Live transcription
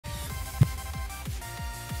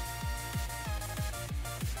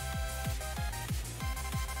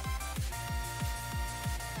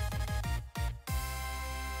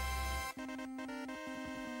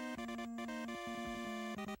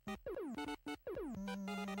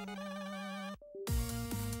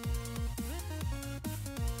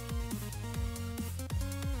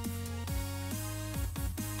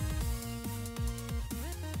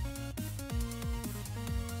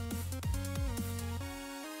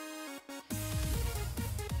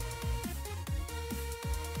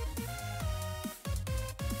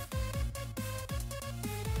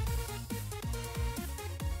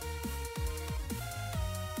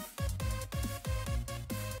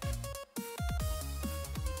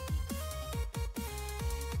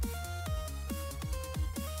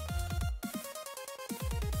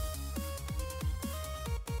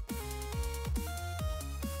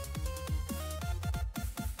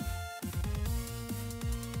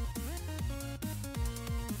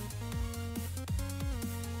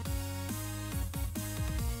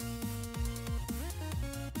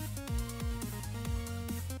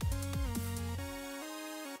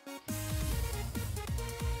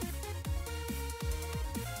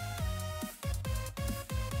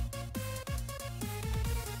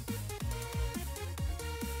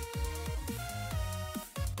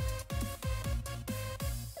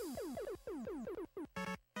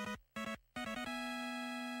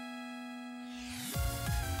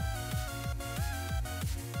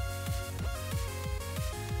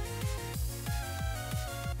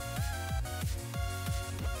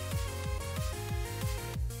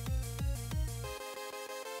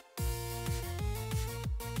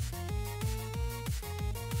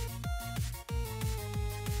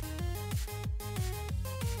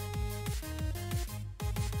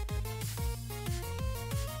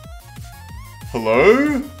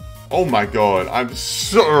Hello? Oh my god, I'm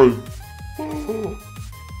so...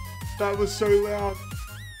 That was so loud.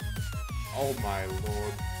 Oh my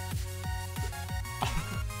lord.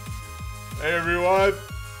 Hey everyone.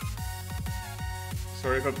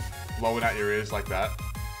 Sorry if I'm blowing out your ears like that.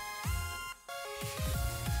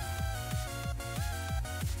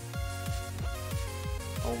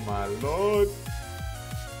 Oh my lord.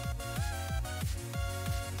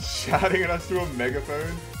 Shouting at us through a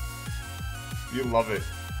megaphone. You love it.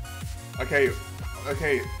 Okay,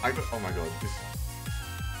 I got, oh my god, just,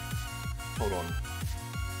 hold on.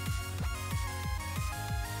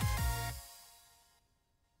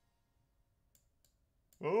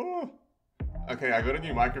 Oh, okay, I got a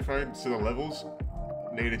new microphone, so the levels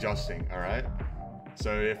need adjusting, alright?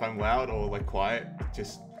 So if I'm loud or like quiet,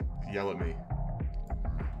 just yell at me.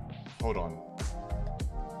 Hold on.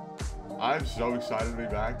 I'm so excited to be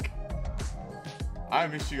back. I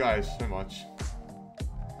missed you guys so much.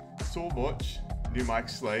 So much. New mic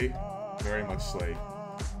slay. Very much slay.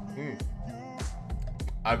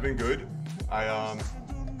 I've been good.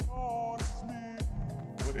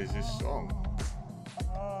 What is this song?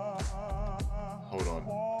 Hold on.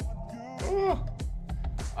 Oh.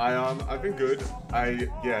 I've been good. I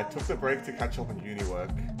took the break to catch up on uni work.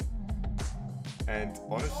 And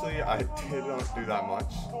honestly, I did not do that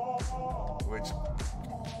much. Which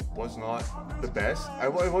was not the best.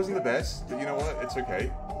 It wasn't the best, but you know what? It's okay.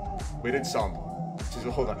 We did some, which is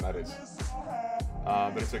all that matters.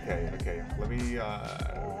 But it's okay. Okay, let me.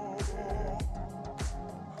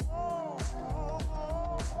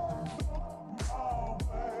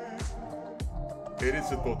 It is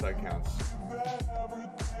the thought that counts.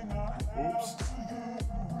 Oops.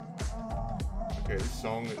 Okay, this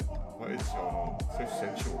song. What is going on? It's so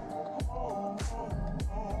sensual.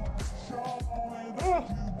 Ah.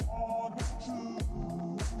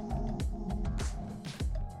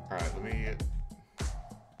 Alright, let me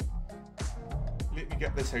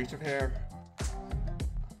get this out of here.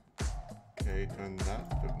 Okay, turn that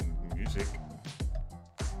to music.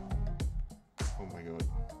 Oh my god.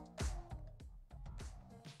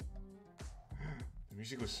 The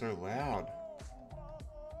music was so loud.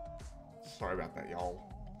 Sorry about that,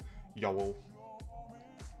 y'all. Y'all.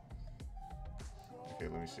 Okay,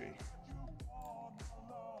 let me see.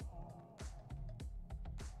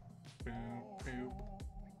 Boop, boop.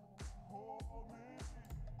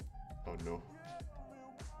 Oh no.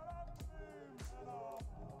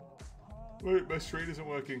 Wait, my stream isn't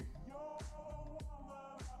working.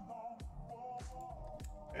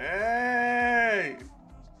 Hey!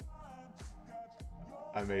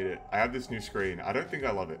 I made it. I have this new screen. I don't think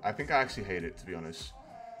I love it. I think I actually hate it, to be honest.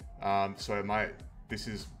 So I might. This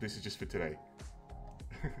is just for today.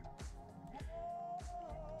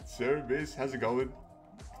 So, Biz, how's it going?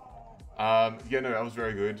 Yeah, no, I was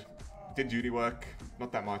very good. Did uni work,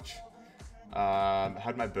 not that much.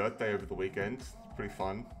 Had my birthday over the weekend. Pretty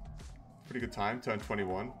fun. Pretty good time. Turned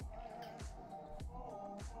 21.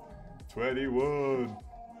 21.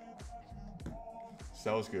 So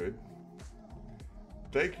that was good.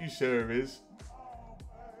 Thank you, Sarah Biz.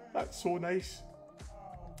 That's so nice.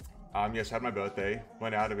 Yes, had my birthday.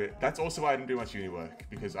 Went out of it. That's also why I didn't do much uni work,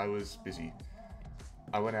 because I was busy.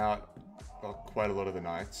 I went out quite a lot of the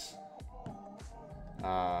nights.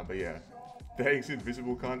 But yeah. Thanks,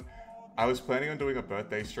 Invisible Cunt. I was planning on doing a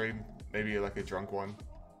birthday stream, maybe like a drunk one,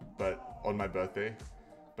 but on my birthday.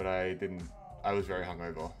 But I didn't. I was very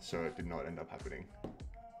hungover, so it did not end up happening.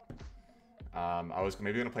 I was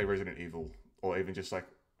maybe gonna play Resident Evil, or even just like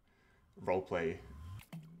roleplay,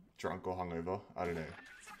 drunk or hungover. I don't know.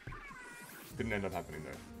 Didn't end up happening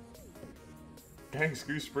though. Thanks,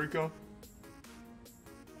 Goose Sprinkler.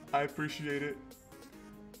 I appreciate it.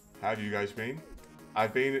 How have you guys been?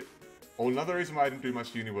 I've been. Well, another reason why I didn't do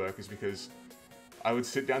much uni work is because I would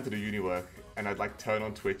sit down to do uni work and I'd like turn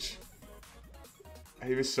on Twitch.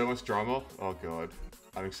 Hey, there's so much drama. Oh god,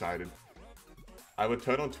 I'm excited. I would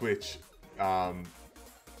turn on Twitch,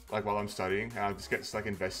 like while I'm studying, and I'd just get like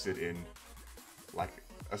invested in like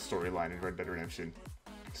a storyline in Red Dead Redemption.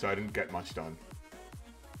 So I didn't get much done.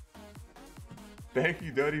 Thank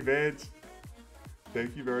you, Dirty Vans.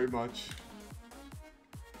 Thank you very much.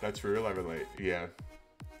 That's real, I relate. Yeah,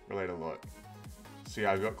 relate a lot. So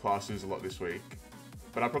yeah, I've got classes a lot this week.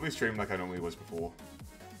 But I'll probably stream like I normally was before.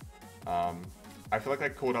 I feel like I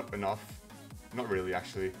caught up enough. Not really,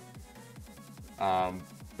 actually. But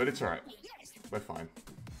it's alright. We're fine.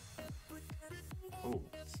 Oh,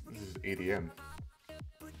 this is EDM.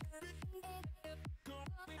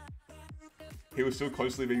 He was still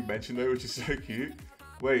constantly being mentioned though, which is so cute.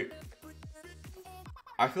 Wait.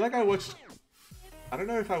 I feel like I watched I don't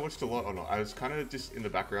know if I watched a lot or not. I was kind of just in the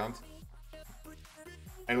background.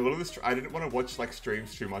 And a lot of this, I didn't want to watch like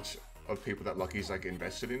streams too much of people that Lucky's like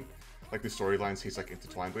invested in. Like the storylines he's like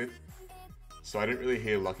intertwined with. So I didn't really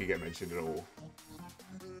hear Lucky get mentioned at all.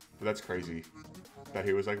 But that's crazy. That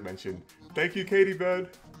he was like mentioned. Thank you, Katie Bird!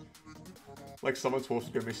 Like someone's horse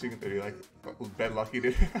would go missing and he like bet Lucky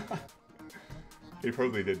did. He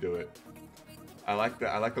probably did do it. I like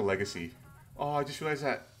the legacy. Oh, I just realized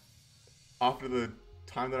that after the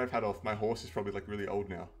time that I've had off, my horse is probably like really old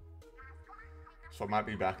now. So I might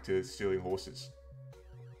be back to stealing horses.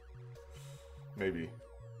 Maybe.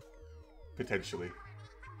 Potentially.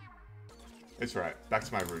 It's right. Back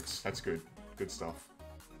to my roots. That's good. Good stuff.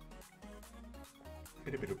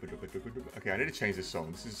 Okay, I need to change this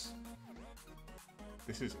song.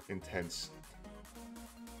 This is intense.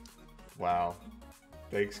 Wow.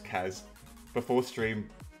 Thanks, Kaz. Before stream,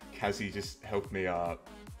 Kazzy just helped me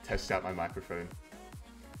test out my microphone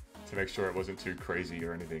to make sure it wasn't too crazy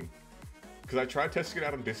or anything. Because I tried testing it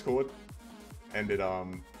out on Discord, and it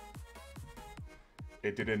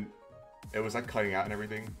didn't. It was like cutting out and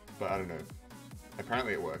everything, but I don't know.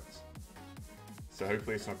 Apparently it worked. So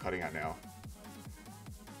hopefully it's not cutting out now.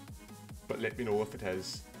 But let me know if it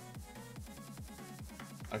has.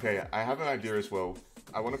 Okay, I have an idea as well.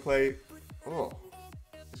 I want to play. Oh,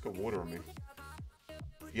 it's got water on me.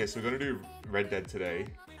 Yeah, so we're gonna do Red Dead today.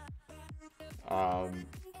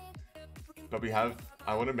 But we have.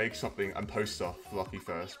 I want to make something and post stuff for Lucky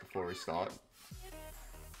first before we start,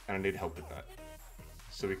 and I need help with that.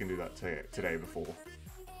 So we can do that today before.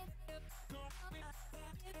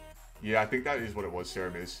 Yeah, I think that is what it was,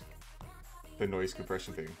 Serum is. The noise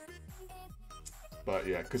compression thing. But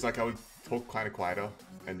yeah, because like I would talk kind of quieter,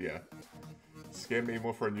 and yeah. Scare me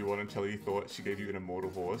more for a new one until you thought she gave you an immortal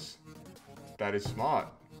horse. That is smart.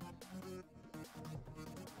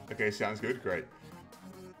 Okay, sounds good, great.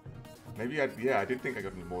 Maybe yeah, I did think I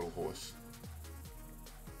got an immortal horse.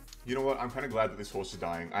 You know what, I'm kind of glad that this horse is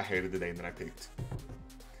dying. I hated the name that I picked.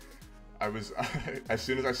 I was, as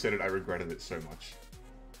soon as I said it, I regretted it so much.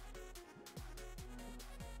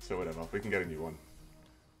 So whatever, we can get a new one.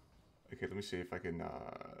 Okay, let me see if I can,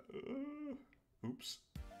 oops.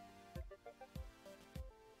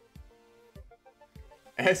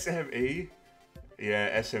 SME?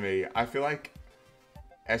 Yeah, SME. I feel like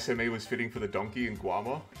SME was fitting for the donkey and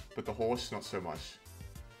Guama, but the horse, not so much.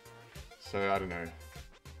 So, I don't know.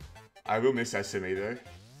 I will miss SME though.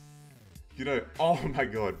 You know, oh my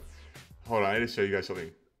god. Hold on, I need to show you guys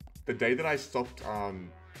something. The day that I stopped,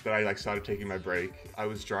 that I like started taking my break, I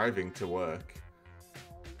was driving to work.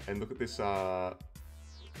 And look at this,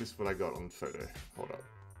 this is what I got on photo. Hold up.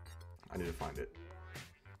 I need to find it.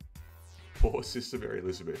 Poor Sister Mary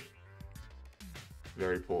Elizabeth.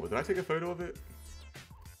 Very poor. Did I take a photo of it?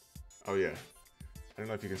 Oh yeah. I don't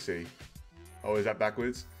know if you can see. Oh, is that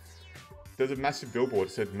backwards? There's a massive billboard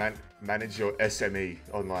that said manage your SME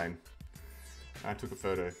online. I took a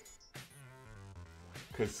photo.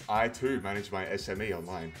 Because I too manage my SME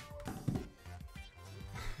online.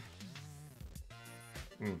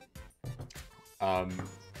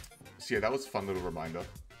 So yeah, that was a fun little reminder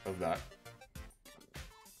of that.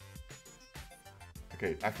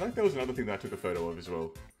 Okay, I feel like there was another thing that I took a photo of as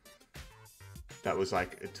well. That was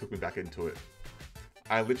like, it took me back into it.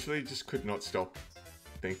 I literally just could not stop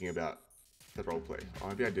thinking about the roleplay. Oh,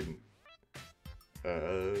 maybe I didn't.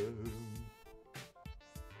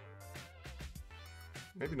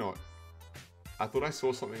 Maybe not. I thought I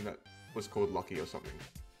saw something that was called Lucky or something.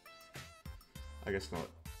 I guess not.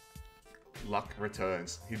 Luck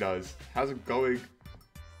returns. He does. How's it going?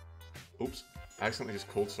 Oops. I accidentally just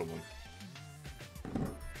called someone.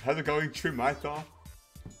 How's it going, Trimitha?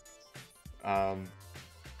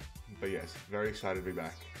 But yes, very excited to be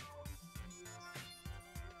back.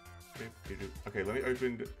 Okay, let me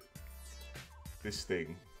open this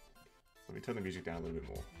thing. Let me turn the music down a little bit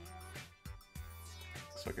more.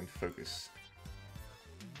 So I can focus.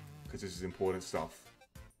 Because this is important stuff.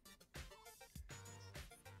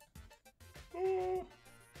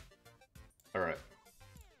 Alright.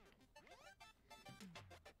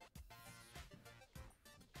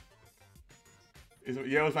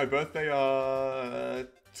 Yeah, it was my birthday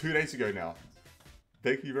 2 days ago now.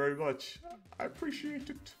 Thank you very much. I appreciate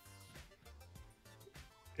it.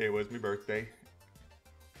 It was my birthday.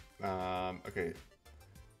 Okay.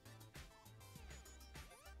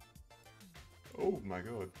 Oh my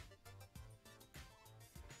god.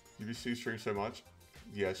 UBC stream so much?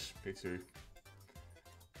 Yes, me too.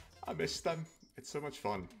 I miss them. It's so much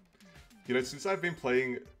fun. You know, since I've been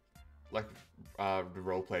playing, like,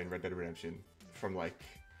 role-playing Red Dead Redemption from, like,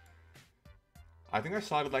 I think I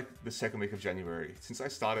started like the second week of January. Since I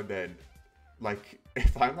started then, like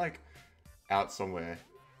if I'm like out somewhere,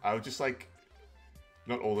 I would just like,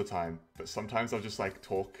 not all the time, but sometimes I'll just like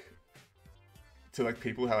talk to like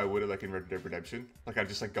people how I would have like in Red Dead Redemption. Like I'd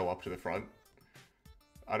just like go up to the front.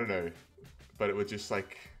 I don't know, but it would just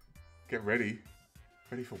like get ready.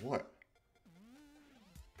 Ready for what?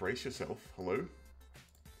 Brace yourself. Hello?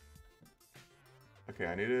 Okay,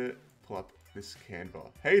 I need to pull up this Canva.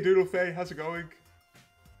 Hey Doodlefay, how's it going?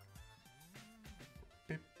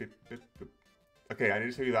 Beep, beep, beep, beep. Okay, I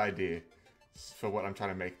need to tell you the idea for what I'm trying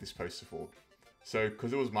to make this poster for. So,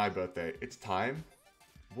 because it was my birthday, it's time.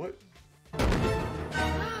 What?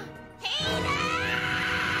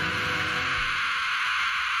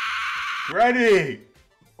 Ready!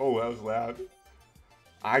 Oh, that was loud.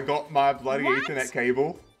 I got my bloody Ethernet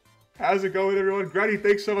cable. How's it going, everyone? Granny,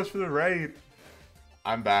 thanks so much for the raid.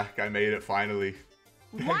 I'm back. I made it finally.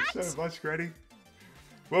 Thanks so much, Granny.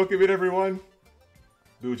 Welcome in, everyone.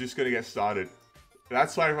 We were just gonna get started.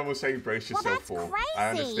 That's why everyone was saying brace yourself for. Crazy. I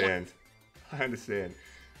understand. I understand.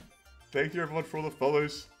 Thank you, everyone, for all the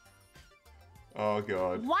follows. Oh,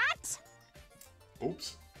 God. What?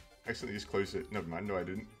 Oops. I accidentally just closed it. Never mind. No, I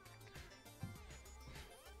didn't.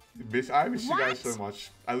 I miss you guys so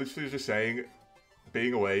much. I literally was just saying,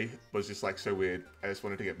 being away was just like so weird. I just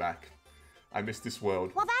wanted to get back. I missed this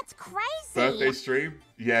world. Well, that's crazy. Birthday stream?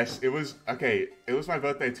 Yes, it was. Okay, it was my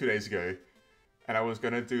birthday 2 days ago. And I was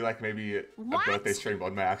going to do like maybe a birthday stream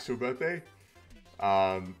on my actual birthday.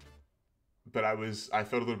 But I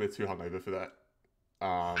felt a little bit too hungover for that.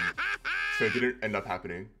 So it didn't end up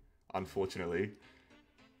happening, unfortunately.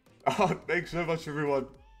 Oh, thanks so much, everyone.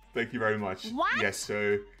 Thank you very much. What? Yes,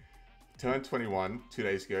 so turned 21 2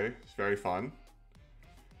 days ago. It's very fun.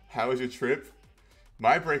 How was your trip?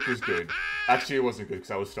 My break was good. Actually, it wasn't good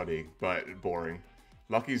because I was studying, but boring.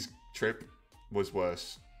 Lucky's trip was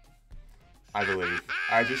worse, I believe.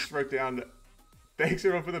 I just wrote down, thanks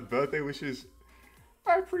everyone for the birthday wishes.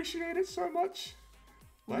 I appreciate it so much.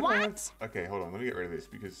 What? Okay, hold on. Let me get rid of this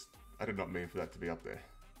because I did not mean for that to be up there.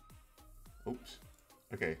 Oops.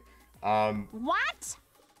 Okay. What?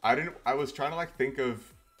 I was trying to like think of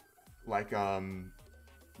like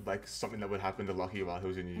something that would happen to Lucky while he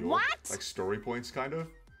was in New York. What? Like story points kind of.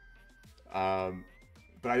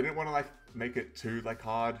 But I didn't want to like make it too like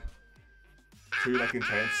hard, too like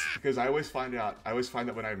intense, because I always find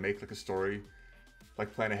that when I make like a story,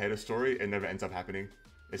 like plan ahead a story, it never ends up happening.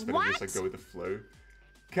 It's better to just like go with the flow.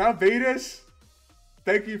 Calvitas,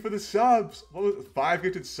 thank you for the subs. What was it, 5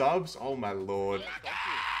 gifted subs? Oh my lord.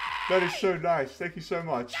 That is so nice. Thank you so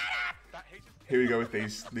much. Here we go with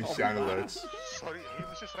these sound alerts. Sorry, he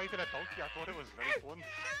was just riding a donkey. I thought it was very fun.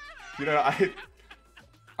 You know,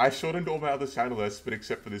 I shortened all my other sound alerts, but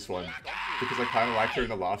except for this one, because I kind of like hearing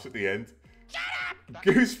the laughs at the end.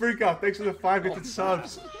 Goose Freaker, thanks for the 5 gifted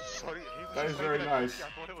subs. Sorry, he was That is just very riding a nice.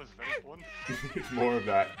 donkey. I thought it was very fun. It's more of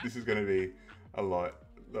that. This is going to be a lot.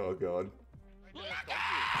 Oh god.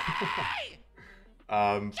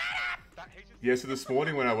 Yeah, so this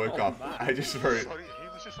morning when I woke up, I just wrote Sorry, he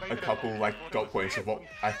was just a riding couple donkey. like I thought it dot was points of very what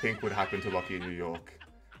I think would happen to Lucky in New York.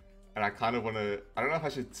 And I kind of want to, I don't know if I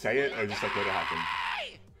should say it or just like let it happen.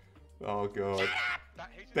 Oh god.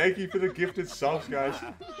 Thank you for the gifted subs, guys.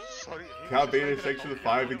 Sorry, he was just Calbetus, riding a thanks for the donkey. 5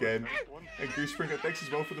 I thought it was again. very fun. And Goose Springer, thanks as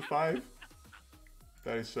well for the 5.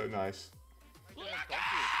 That is so nice.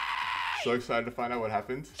 So excited to find out what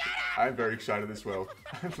happened. I'm very excited as well.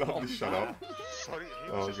 I love this shut up. Sorry,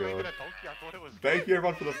 he Oh, was just riding a God. donkey. I thought it was Thank you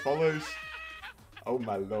everyone for the follows. Oh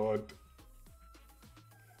my lord.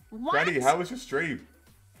 What? Granny, how was your stream?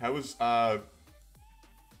 How was,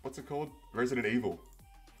 what's it called? Resident Evil.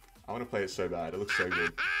 I want to play it so bad. It looks so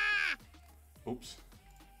good. Oops.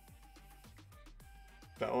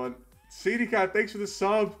 That one. CD Cat, thanks for the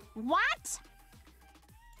sub. What?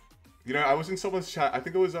 You know, I was in someone's chat. I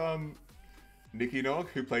think it was, Nicky Nog,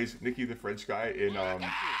 who plays Nicky the French guy in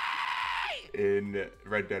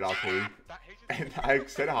Red Dead RP. And I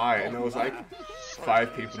said hi, and there was like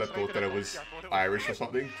 5 people that thought that it was Irish or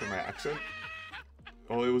something from my accent.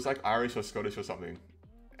 Or it was like Irish or Scottish or something.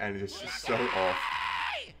 And it's just so off.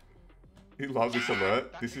 You love this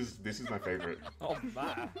alert? This is my favorite. Oh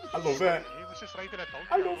man. I love it. He was just riding a donkey.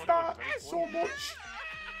 I love thought that it was so very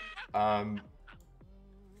fun. much.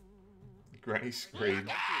 Granny scream.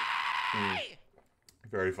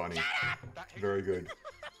 Very funny. Very good.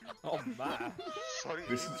 Oh man. Sorry,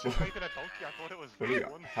 This he was is just what- riding a donkey. I thought it was What do very we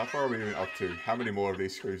got? fun. How far are we even up to? How many more of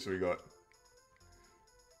these screams do we got?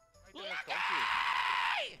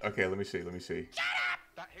 Okay, let me see. That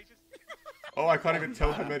he just Oh, I can't even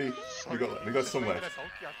tell how many. We got somewhere.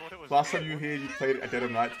 Last time you were here, you played at Dead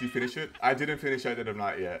of Night. Did you finish it? I didn't finish at Dead of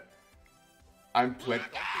Night yet. I'm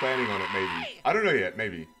planning on it, maybe. I don't know yet,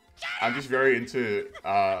 maybe. I'm just very into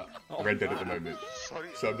Red Dead at the moment,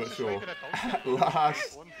 so I'm not sure. At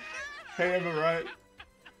last. Hey, am I right?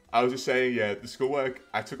 I was just saying, yeah, the schoolwork,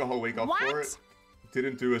 I took a whole week off for it.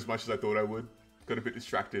 Didn't do as much as I thought I would. Got a bit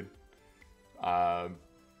distracted.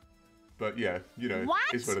 But yeah, you know,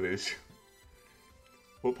 it's what it is.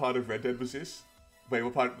 What part of Red Dead was this? Wait,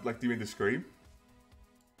 what part, like, do you mean the Scream?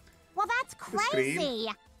 Well, that's crazy.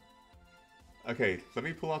 Okay, let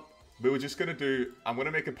me pull up. We were just gonna do, I'm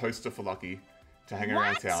gonna make a poster for Lucky to hang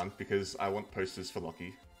around town because I want posters for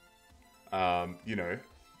Lucky. You know,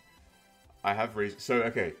 I have reason. So,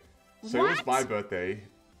 okay, so it was my birthday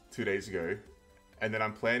 2 days ago, and then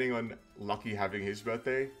I'm planning on Lucky having his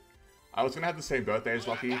birthday. I was gonna have the same birthday as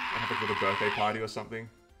Lucky and have like a little birthday party or something.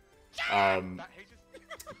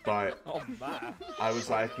 But I was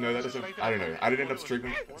like, no, that doesn't. I don't know. I didn't end up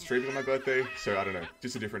streaming on my birthday, so I don't know.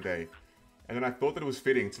 Just a different day. And then I thought that it was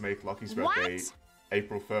fitting to make Lucky's birthday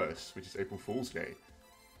April 1st, which is April Fool's Day.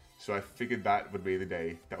 So I figured that would be the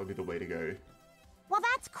day. That would be the way to go. Well,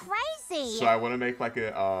 that's crazy. So I want to make like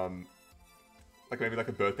a maybe like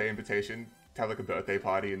a birthday invitation. To have like a birthday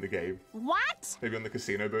party in the game. What? Maybe on the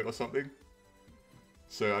casino boat or something.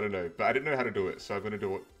 So I don't know, but I didn't know how to do it, so I'm gonna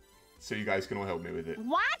do it so you guys can all help me with it.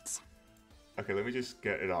 What? Okay, let me just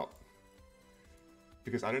get it up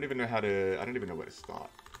because I don't even know how to. I don't even know where to start.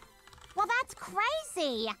 Well, that's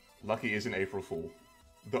crazy. Lucky is an April Fool.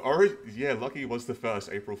 Yeah, Lucky was the first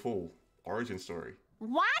April Fool origin story.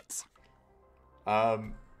 What?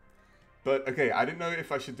 But okay, I didn't know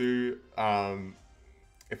if I should do a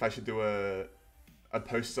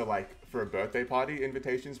poster like for a birthday party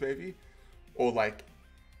invitations maybe, or like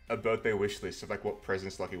a birthday wish list of like what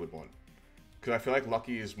presents Lucky would want. Because I feel like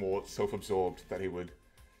Lucky is more self-absorbed that he would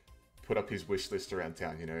put up his wish list around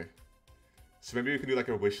town, you know? So maybe we can do like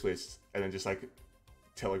a wish list and then just like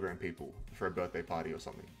telegram people for a birthday party or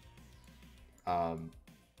something. I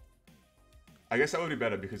guess that would be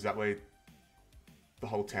better because that way the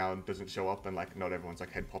whole town doesn't show up and like not everyone's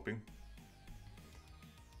like head popping.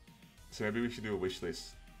 So maybe we should do a wish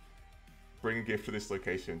list. Bring a gift to this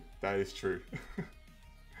location. That is true.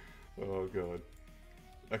 Oh god.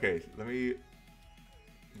 Okay, let me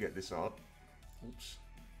get this up. Oops.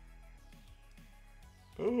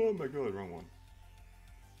 Oh my god, wrong one.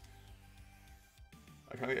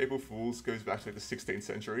 I can't think April Fool's goes back to like the 16th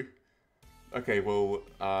century. Okay, well,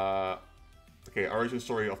 okay, origin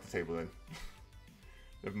story off the table then.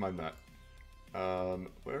 Never mind that.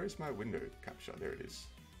 Where is my window capture? There it is.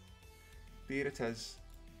 Be it as.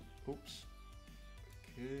 Oops.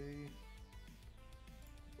 Okay.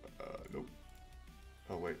 Nope.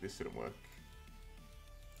 Oh wait, this didn't work.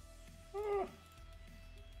 Ah.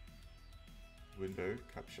 Window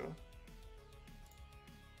capture.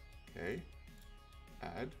 Okay.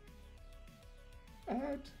 Add.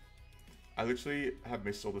 I literally have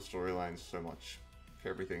missed all the storylines so much for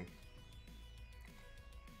everything.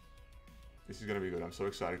 This is gonna be good. I'm so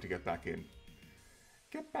excited to get back in.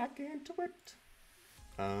 Get back into it.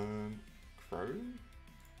 Crow.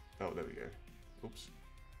 Oh, there we go. Oops.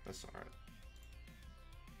 That's not right.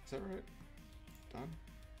 Is that right? Done.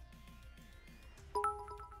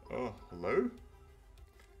 Oh, hello?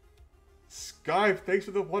 Skype, thanks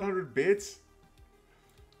for the 100 bits.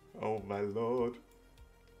 Oh my lord.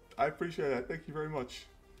 I appreciate that. Thank you very much.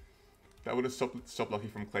 That would have stopped Lucky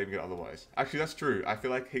from claiming it otherwise. Actually, that's true. I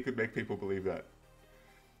feel like he could make people believe that.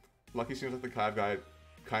 Lucky seems like the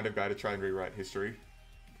kind of guy to try and rewrite history.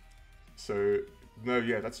 So, no,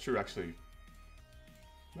 yeah, that's true actually.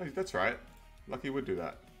 No, that's right. Lucky would do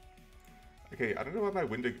that. Okay, I don't know why my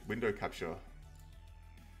window capture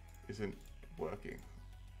isn't working.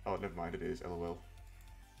 Oh, never mind, it is. LOL.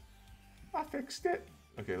 I fixed it.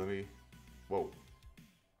 Okay, let me. Whoa.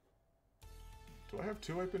 Do I have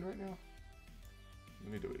two open right now?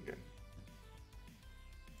 Let me do it again.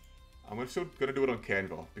 I'm still gonna do it on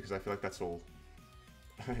Canva because I feel like that's all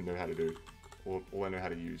I know how to do, or all I know how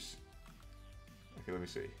to use. Okay, let me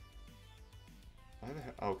see.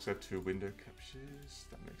 Oh, because I have two window captures.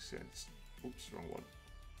 That makes sense. Oops, wrong one.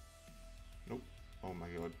 Nope. Oh my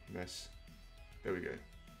god, mess. There we go.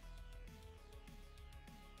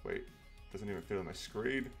 Wait, doesn't even fit on my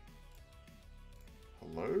screen.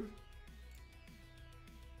 Hello?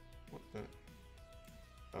 What the?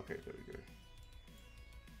 Okay, there we go.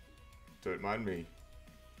 Don't mind me.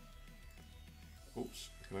 Oops,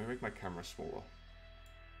 can I make my camera smaller?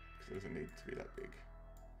 Because it doesn't need to be that big.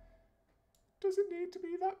 Does it need to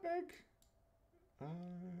be that big?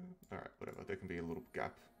 Alright, whatever. but there can be a little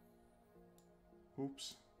gap.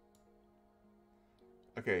 Oops.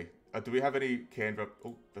 Okay, do we have any Canva...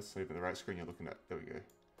 Oh, that's not even the right screen you're looking at. There we go.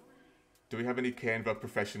 Do we have any Canva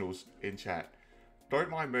professionals in chat? Don't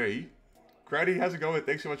mind me. Granny, how's it going?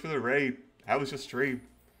 Thanks so much for the raid. How was your stream?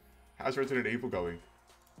 How's Resident Evil going?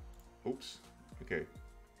 Oops. Okay.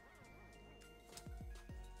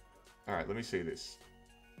 Alright, let me see this.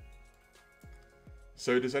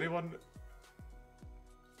 So, does anyone...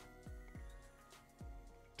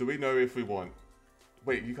 Do we know if we want...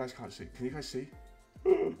 Wait, you guys can't see. Can you guys see?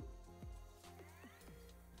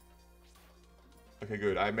 Okay,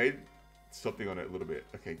 good. I made something on it a little bit.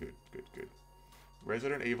 Okay, good, good, good.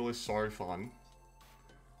 Resident Evil is so fun.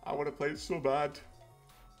 I want to play it so bad.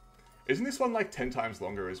 Isn't this one like 10 times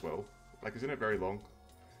longer as well? Like, isn't it very long?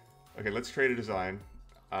 Okay, let's create a design.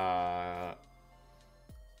 How...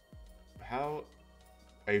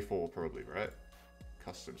 A4 probably, right?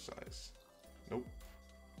 Custom size. Nope.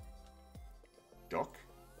 Dock?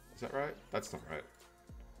 Is that right? That's not right.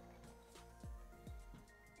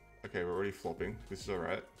 Okay, we're already flopping. This is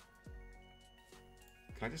alright.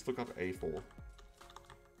 Can I just look up A4?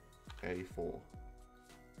 A4.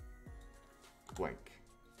 Blank.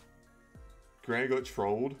 Granny got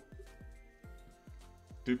trolled.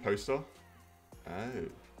 Do poster. Oh.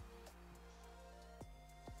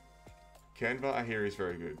 Canva, I hear, is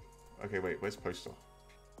very good. Okay, wait, where's poster?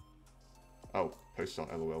 Oh, poster,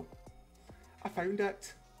 lol. I found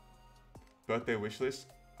it. Birthday wishlist.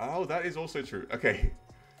 Oh, that is also true. Okay.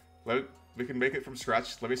 We can make it from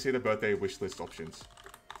scratch. Let me see the birthday wishlist options.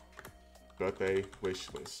 Birthday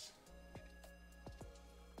wishlist.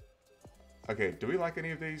 Okay, do we like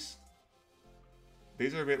any of these?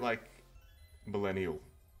 These are a bit like millennial.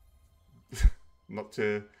 Not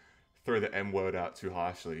to throw the M word out too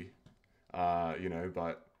harshly, you know,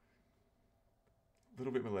 but a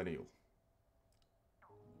little bit millennial.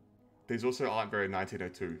 These also aren't very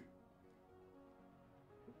 1902.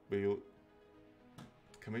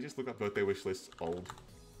 Can we just look up birthday wish lists old?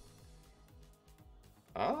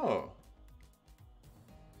 Oh.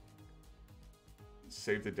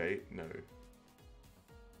 Save the date? No.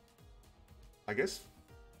 I guess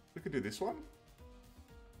we could do this one.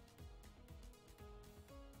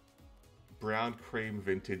 Brown cream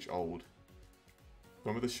vintage old.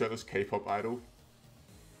 Remember the shirtless K-pop idol?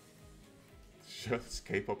 Shirtless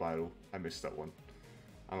K-pop idol. I missed that one.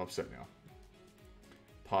 I'm upset now.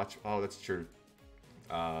 Oh, that's true.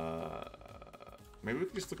 Maybe we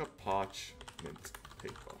can just look up parchment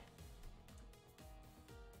paper.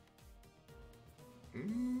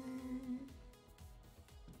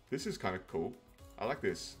 This is kind of cool. I like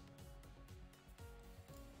this.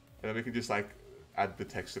 And then we can just like add the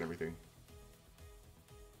text and everything.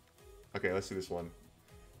 Okay, let's do this one.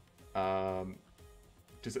 I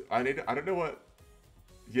don't know what.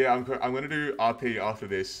 Yeah, I'm gonna do RP after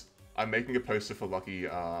this. I'm making a poster for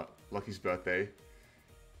Lucky's birthday.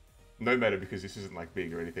 No matter, because this isn't like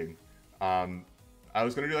big or anything. I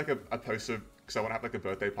was gonna do like a poster because I want to have like a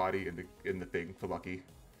birthday party in the thing for Lucky.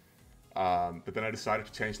 But then I decided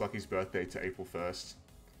to change Lucky's birthday to April 1st,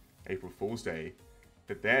 April Fool's Day.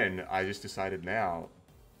 But then I just decided now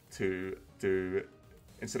to do,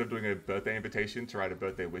 instead of doing a birthday invitation, to write a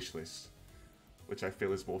birthday wish list, which I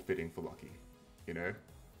feel is more fitting for Lucky, you know?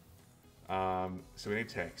 So we need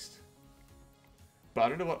text. But I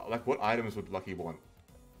don't know what items would Lucky want?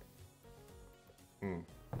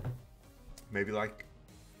 Maybe like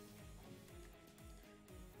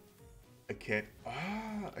a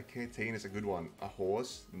canteen is a good one. A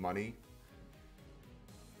horse, money.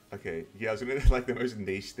 Okay, yeah, I was gonna do like the most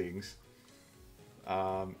niche things.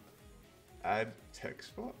 Add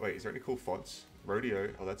text font. Wait, is there any cool fonts?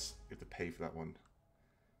 Rodeo. Oh, that's, you have to pay for that one.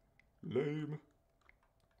 Lame.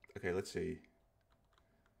 Okay, let's see.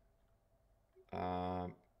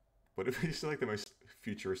 What if we just do like the most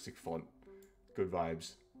futuristic font? Good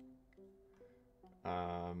vibes.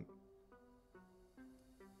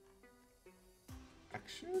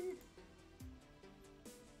 Action?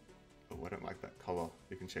 Oh, I don't like that color.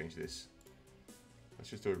 You can change this. Let's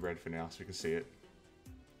just do it red for now so we can see it.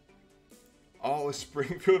 Oh, a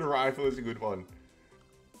Springfield rifle is a good one.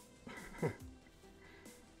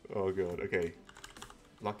 Oh god, okay.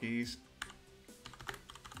 Lucky's.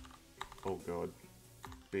 Oh god.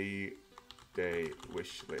 B-day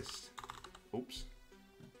wish list. Oops.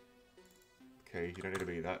 Okay, you don't need to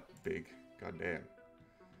be that big. God damn.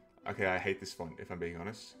 Okay, I hate this font, if I'm being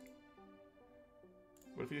honest.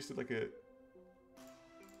 What if you just did like a...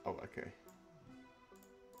 Oh, okay.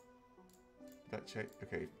 That check...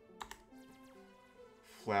 Okay.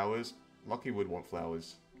 Flowers. Lucky would want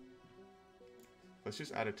flowers. Let's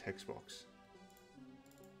just add a text box.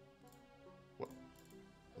 What?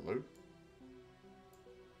 Hello?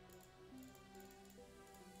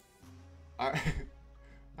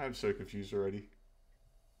 I'm so confused already.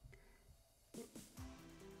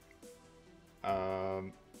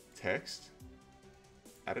 Text.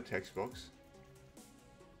 Add a text box.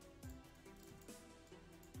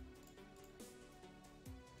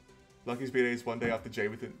 Lucky's birthday is one day after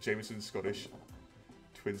Jameson's Scottish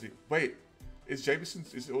twinsy. Wait, is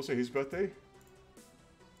it also his birthday?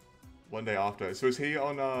 One day after. So is he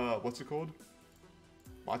on what's it called?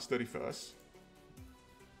 March 31st.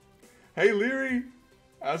 Hey Leary!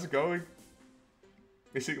 How's it going?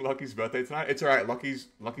 Missing Lucky's birthday tonight? It's alright, Lucky's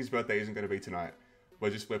birthday isn't gonna be tonight.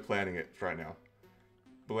 We're planning it right now.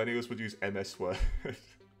 Millennials would use MS Word.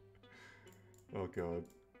 Oh god.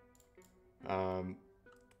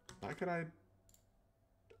 How can I...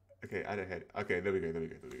 Okay, add a head. Okay, there we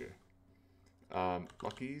go.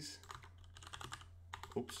 Lucky's...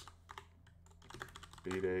 Oops.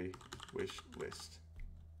 B-Day wish list.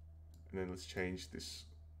 And then let's change this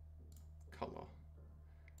color.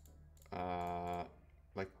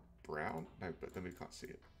 Like brown? No, but then we can't see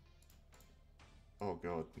it. Oh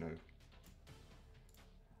god, no.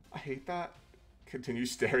 I hate that. Continue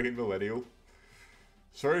staring at millennial.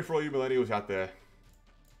 Sorry for all you millennials out there.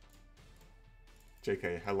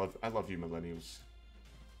 JK, I love you millennials.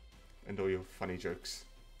 And all your funny jokes.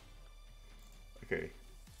 Okay.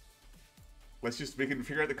 We can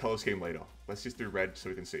figure out the color scheme later. Let's just do red so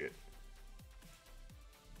we can see it.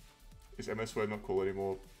 Is MS Word not cool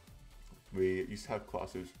anymore? We used to have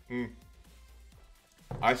classes.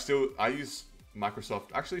 I use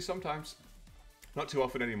Microsoft, actually sometimes. Not too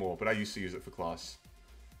often anymore, but I used to use it for class.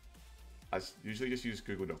 I usually just use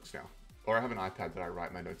Google Docs now. Or I have an iPad that I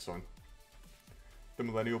write my notes on. The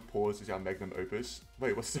millennial pause is our magnum opus.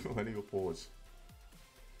 Wait, what's the millennial pause?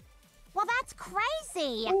 Well, that's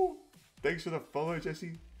crazy. Ooh, thanks for the follow,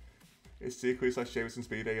 Jesse. It's Sinclair/Jameson's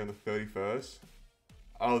B-Day on the 31st.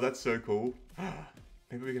 Oh, that's so cool.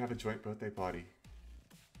 Maybe we can have a joint birthday party.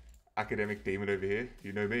 Academic demon over here.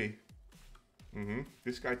 You know me.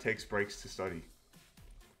 This guy takes breaks to study.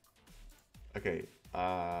 Okay,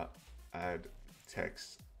 add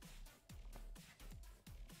text.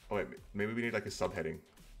 Oh wait, maybe we need like a subheading.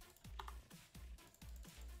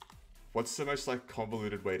 What's the most like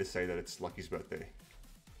convoluted way to say that it's Lucky's birthday?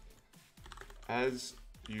 As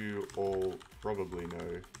you all probably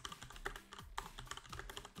know,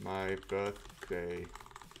 my birthday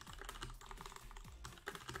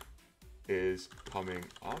is coming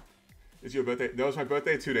up. Is your birthday? No, it was my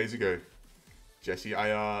birthday 2 days ago, Jesse.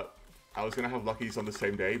 I was gonna have Lucky's on the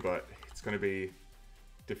same day, but it's gonna be a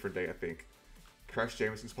different day, I think. Crash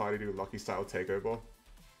Jameson's party, do a Lucky style takeover.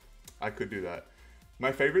 I could do that.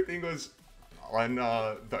 My favorite thing was on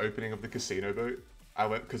the opening of the casino boat. I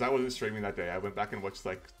went, because I wasn't streaming that day, I went back and watched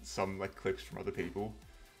like some like clips from other people,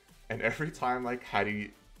 and every time like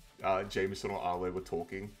Hattie, Jameson or Arlo were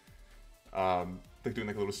talking, like doing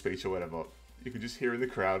like a little speech or whatever, you could just hear in the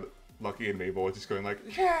crowd Lucky and Meeball just going like,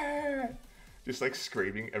 yeah, just like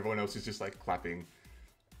screaming. Everyone else is just like clapping,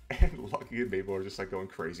 and Lucky and Meeball are just like going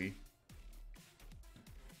crazy.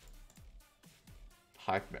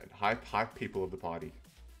 Hype man, hype people of the party.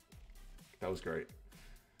 That was great.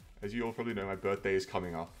 As you all probably know, my birthday is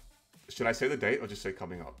coming up. Should I say the date or just say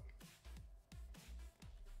coming up?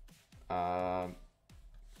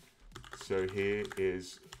 So here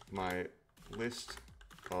is my list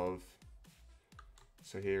of...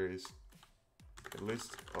 So here is a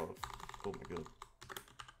list of... Oh my god.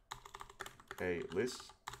 A list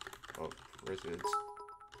of residents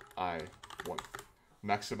I want.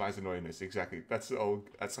 Maximize annoyingness, exactly. That's the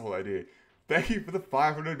whole idea. Thank you for the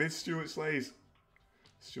 500 bits, Stuart Slays.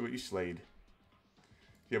 Stuart, you slayed.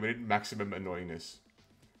 Yeah, we need maximum annoyingness.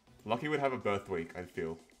 Lucky would have a birth week, I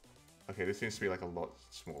feel. Okay, this seems to be like a lot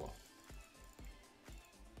smaller.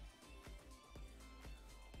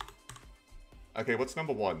 Okay, what's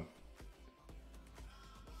number 1?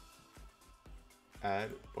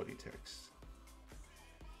 Add body text.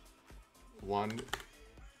 1.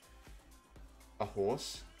 A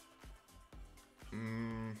horse.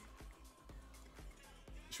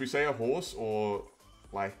 Should we say a horse or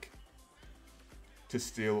like to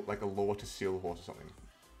steal, like a law to steal a horse or something?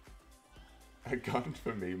 A gun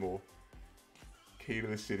for me more. Key to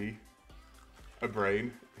the city. A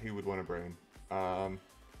brain. He would want a brain. Oh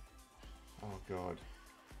god.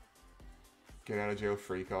 Get out of jail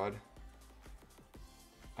free card.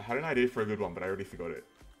 I had an idea for a good one, but I already forgot it.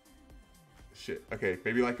 Shit. Okay,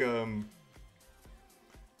 maybe like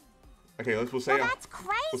okay, we'll say that's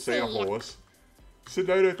crazy. we'll say a horse.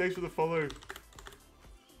 Sonodo, thanks for the follow.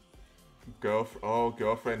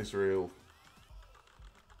 Girlfriend is real.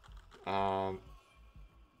 A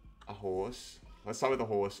horse. Let's start with a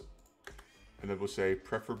horse. And then we'll say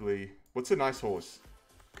preferably... What's a nice horse?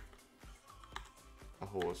 A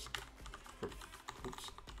horse.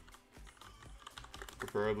 Oops.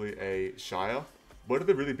 Preferably a Shire. What are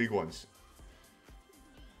the really big ones?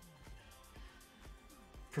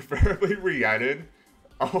 Preferably Rhiannon.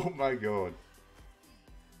 Oh my god.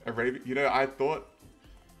 Arabian. You know, I thought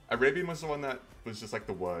Arabian was the one that was just like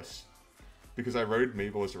the worst. Because I rode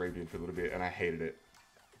Meeble as Arabian for a little bit and I hated it.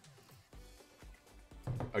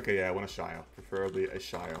 Okay, yeah, I want a Shire. Preferably a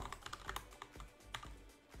Shire.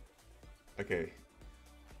 Okay.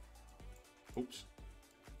 Oops.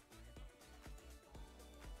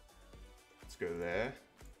 Let's go there.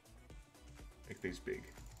 Make these big.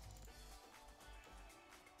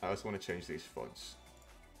 I also want to change these fonts.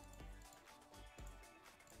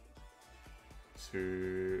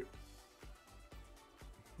 To...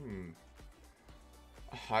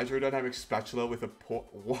 A hydrodynamic spatula with a port...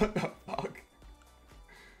 What the fuck?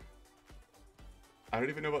 I don't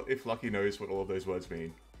even know if Lucky knows what all of those words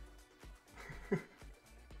mean.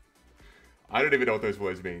 I don't even know what those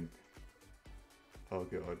words mean. Oh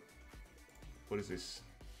god. What is this?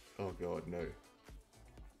 Oh god, no.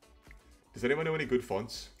 Does anyone know any good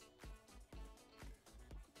fonts?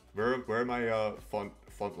 Where are my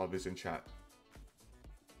font lovers in chat?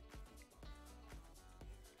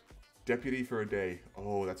 Deputy for a day.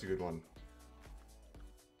 Oh, that's a good one.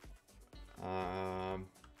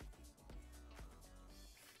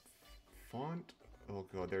 Font? Oh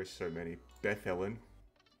god, there are so many. Beth Ellen.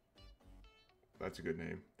 That's a good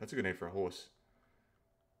name. That's a good name for a horse.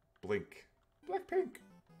 Blink. Blackpink.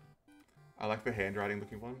 I like the handwriting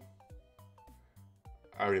looking one.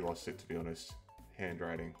 I already lost it, to be honest.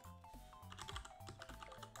 Handwriting.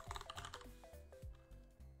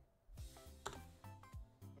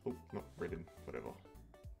 Oh, not written. Whatever.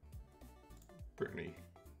 Brittany.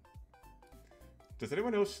 Does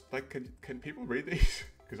anyone else, like, can people read these?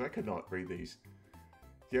 Because I cannot read these.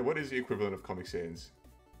 Yeah, what is the equivalent of Comic Sans?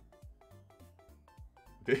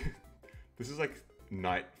 This is like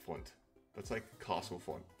Knight font. That's like Castle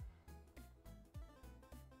font.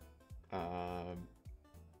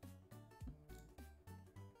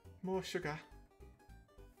 More sugar.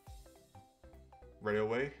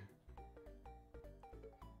 Railway.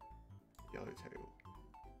 Yellowtail.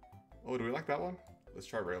 Oh, do we like that one? Let's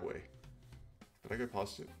try Railway. Did I go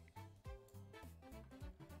past it?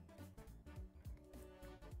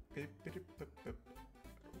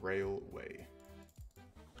 Railway.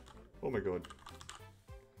 Oh my god.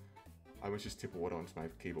 I must just tip water onto my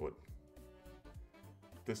keyboard.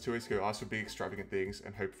 There's 2 weeks ago, asked for big extravagant things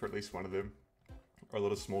and hoped for at least one of them. Or a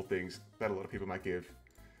lot of small things that a lot of people might give.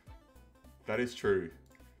 That is true.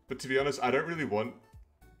 But to be honest, I don't really want...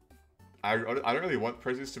 I don't really want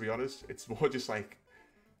presents, to be honest. It's more just like...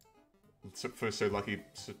 So Lucky...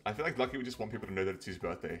 So I feel like Lucky would just want people to know that it's his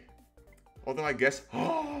birthday. Although I guess...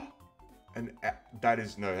 And that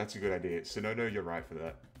is... No, that's a good idea. So no, you're right for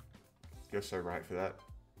that. You're so right for that.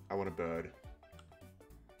 I want a bird.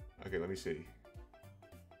 Okay, let me see.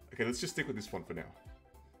 Okay, let's just stick with this font for now.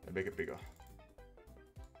 And make it bigger.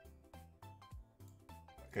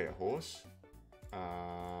 Okay, a horse.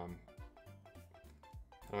 How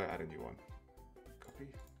do I add a new one? Copy.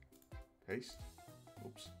 Paste.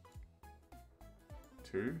 Oops.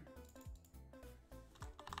 2.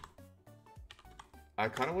 I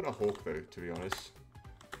kind of want a hawk though, to be honest.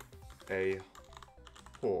 A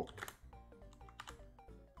hawk.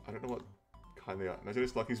 I don't know what kind they are. Imagine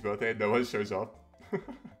it's Lucky's birthday and no one shows up.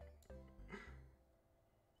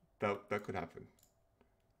 That could happen.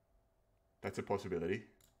 That's a possibility.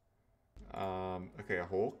 Okay, a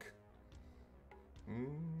hawk.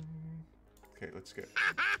 Okay, let's get...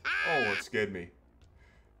 Oh, it scared me.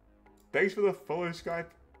 Thanks for the follow,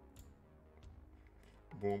 Skype.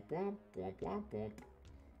 Womp, womp, womp, womp, womp.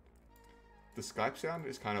 The Skype sound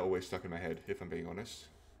is kind of always stuck in my head, if I'm being honest.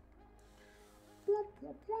 Womp,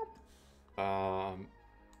 womp, womp.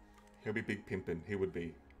 He'll be big pimpin'. He would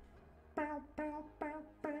be. Bow, bow, bow,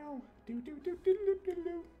 bow. Do, do, do, do, do, do,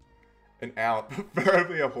 do. An owl.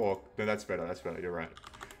 Preferably a hawk. No, that's better. That's better. You're right.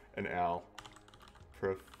 An owl.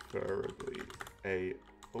 Preferably a...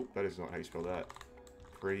 Oh, that is not how you spell that.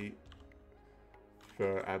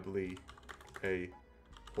 Preferably a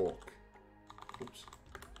hawk. Oops.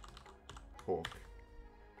 Hawk.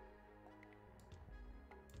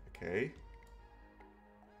 Okay.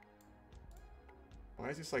 Why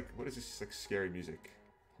is this like... What is this like scary music?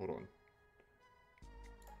 Hold on.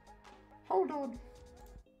 Hold on.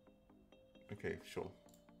 Okay, sure.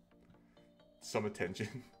 Some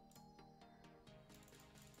attention.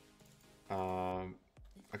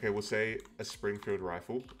 Okay, we'll say a Springfield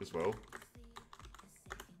rifle as well.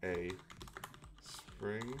 A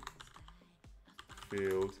Springfield.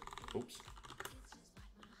 Oops.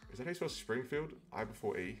 Is that how you spell Springfield? I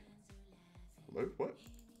before E. Hello? What?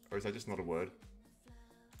 Or is that just not a word?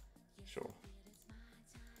 Sure.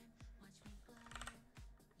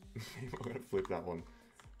 I'm gonna flip that one.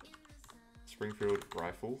 Springfield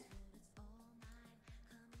rifle.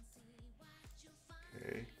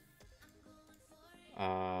 Okay.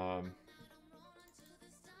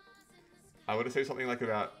 I would say something like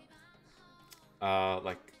about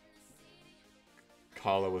like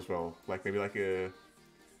Carlo as well. Like maybe like a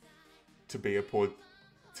to get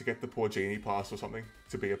the poor genie pass or something.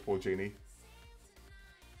 To be a poor genie.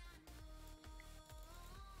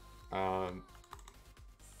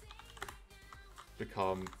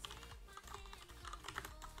 Become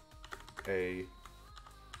a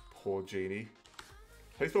poor genie.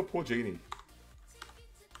 How do you spell poor genie?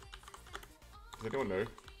 Does anyone know?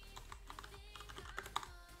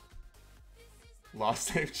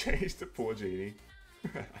 Last name changed to poor genie.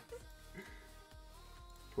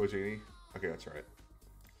 Poor genie. Okay, that's right.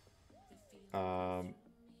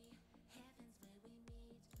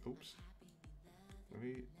 Oops. Let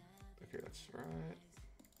me. Okay, that's right.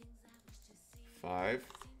 5.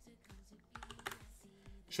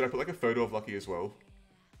 Should I put like a photo of Lucky as well?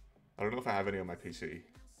 I don't know if I have any on my PC.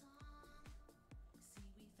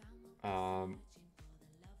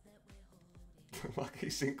 Lucky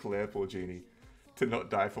Sinclair, poor genie, to not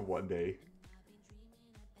die for 1 day.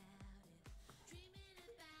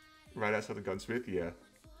 Right outside the gunsmith, yeah.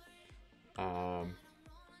 1,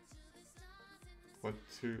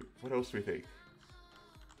 2. What else do we think?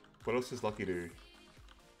 What else does Lucky do?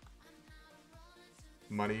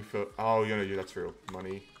 Money for... Oh, you know, yeah, that's real.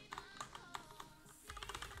 Money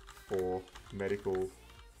for medical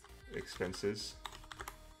expenses.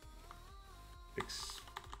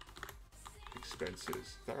 Expenses.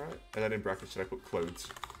 Is that right? And then in brackets, should I put clothes?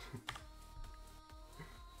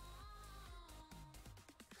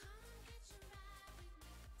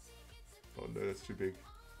 Oh no, that's too big.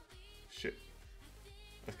 Shit.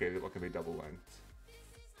 Okay, that one can be double length.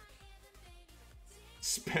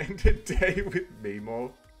 Spend a day with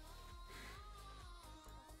Nemo.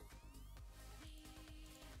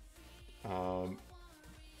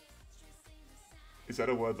 Is that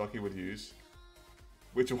a word Lucky would use?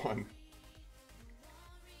 Which one?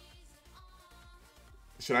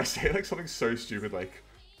 Should I say like something so stupid like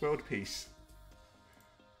world peace?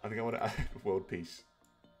 I think I want to add world peace.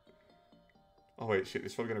 Oh wait, shit,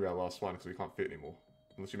 this is probably going to be our last one because we can't fit anymore.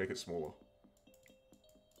 Unless you make it smaller.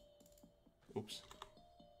 Oops.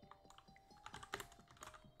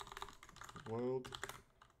 World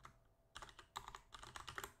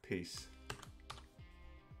peace.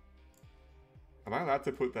 Am I allowed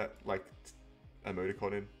to put that, like,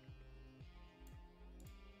 emoticon in?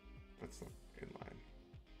 That's not in line.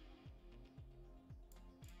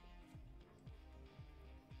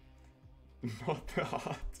 Not the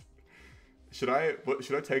heart. Should I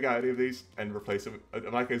take out any of these and replace them?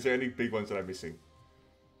 Like, is there any big ones that I'm missing?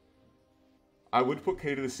 I would put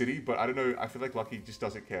Key to the City, but I don't know. I feel like Lucky just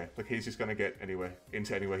doesn't care. Like, he's just gonna get anywhere,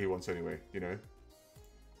 into anywhere he wants anyway, you know?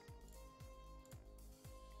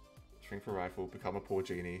 Shrink for rifle, become a poor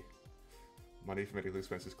genie. Money for medical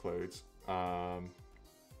expenses, clothes. Should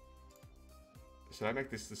I make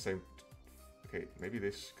this the same? Okay, maybe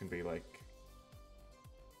this can be like...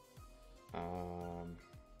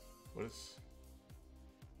 What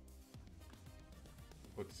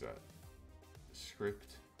is that?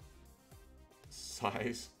 Script.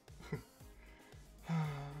 Size.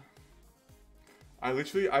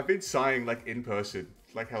 I've been sighing like in person,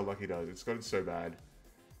 like how Lucky does. It's gotten so bad.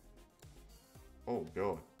 Oh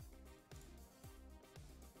god.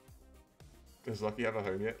 Does Lucky have a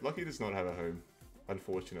home yet? Lucky does not have a home,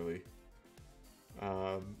 unfortunately.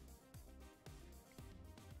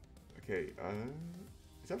 Okay,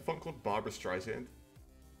 is that font called Barbara Streisand?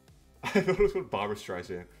 I thought it was called Barbara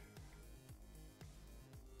Streisand.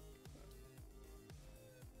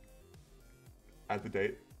 Add the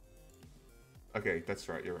date. Okay, that's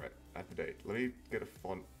right, you're right. Add the date. Let me get a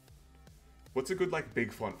font. What's a good, like,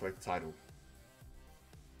 big font for, like, the title?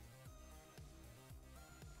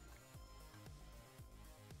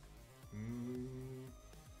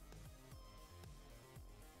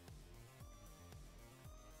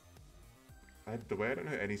 The way I don't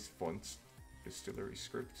know any fonts, distillery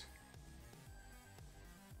script.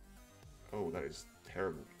 Oh, that is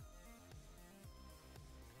terrible.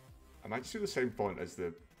 I might just do the same font as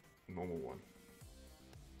the normal one.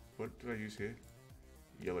 What did I use here?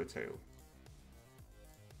 Yellowtail.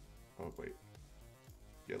 Oh, wait.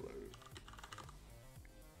 Yellow.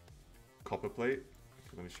 Copper plate?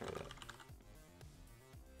 Okay, let me try that.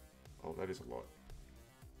 Oh, that is a lot.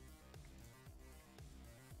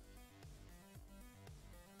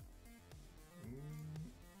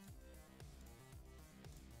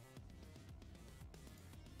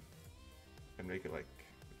 And make it like,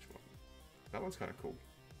 which one? That one's kind of cool.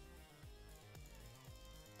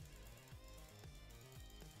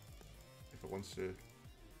 If it wants to,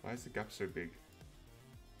 why is the gap so big?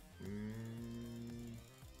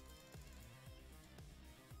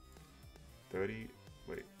 30,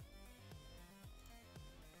 wait.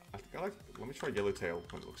 I think I like, let me try yellowtail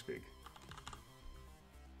when it looks big.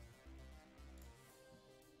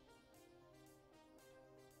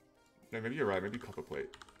 No, maybe you're right, maybe copper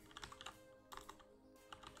plate.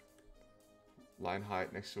 Line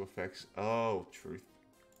height next to effects. Oh, truth.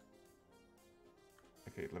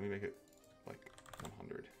 Okay, let me make it like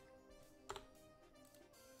 100.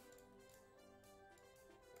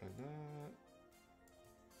 And that.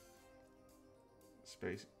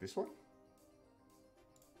 Space. This one?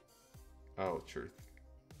 Oh, truth.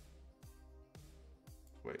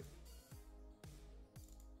 Wait.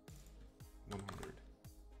 100.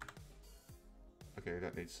 Okay,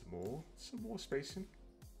 that needs some more spacing.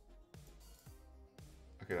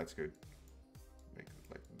 Okay, that's good. Make it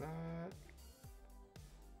like that.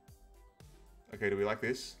 Okay, do we like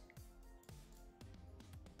this?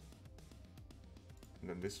 And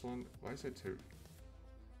then this one, why is there two?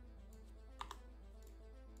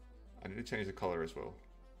 I need to change the color as well.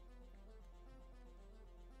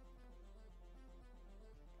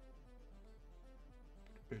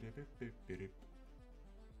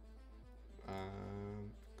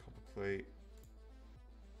 Copper plate.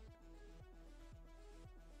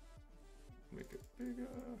 Make it bigger.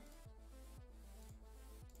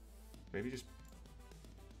 Maybe just...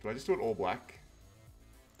 Do I just do it all black?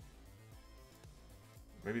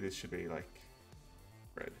 Maybe this should be like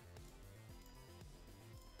red.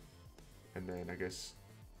 And then I guess...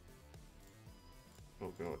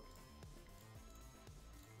 Oh god.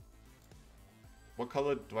 What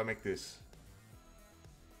color do I make this?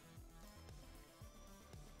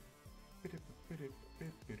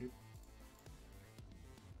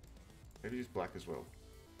 Maybe just black as well.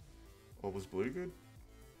 Or was blue good?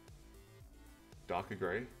 Darker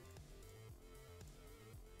grey?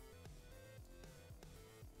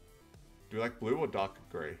 Do you like blue or dark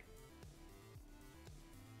grey?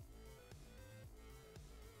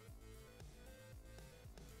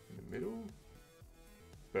 In the middle?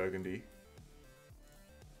 Burgundy.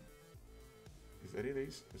 Is any of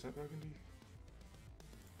these? Is that burgundy?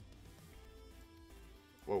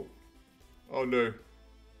 Whoa. Oh no.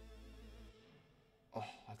 Oh,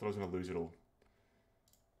 I thought I was going to lose it all.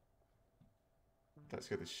 That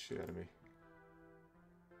scared the shit out of me.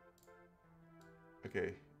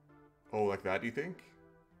 Okay. Oh, like that, do you think?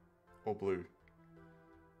 Or blue?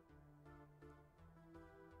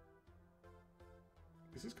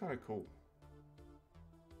 This is kind of cool.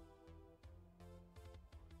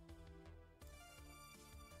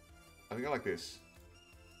 I think I like this.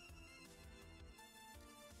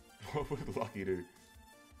 What would Lucky do?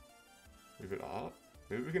 Move it up?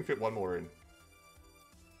 Maybe we can fit one more in.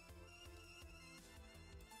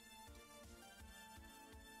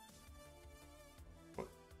 What?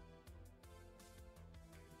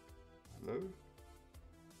 Hello?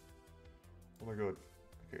 Oh my god.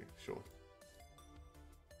 Okay, sure.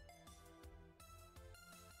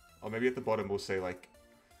 Or maybe at the bottom we'll say like...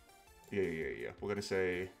 Yeah. We're gonna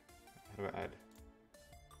say... How do I add?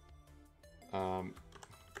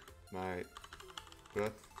 My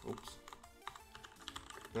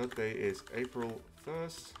birthday is April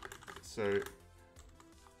 1st, so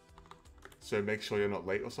make sure you're not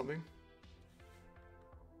late or something.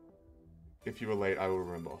 If you were late, I will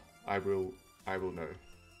remember. I will know.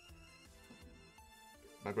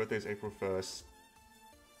 My birthday is April 1st,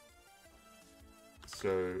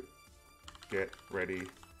 so get ready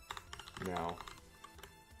now.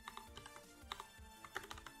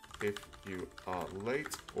 If you are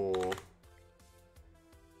late, or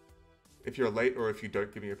if you're late, or if you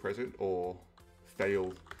don't give me a present, or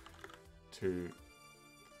fail to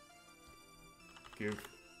give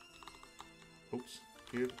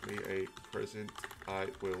me a present, I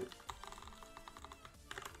will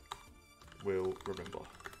remember.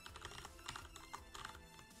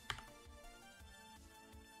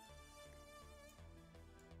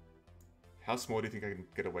 How small do you think I can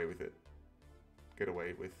get away with it? Get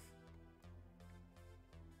away with...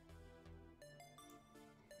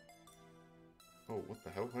 Oh, what the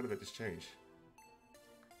hell? How did that just change?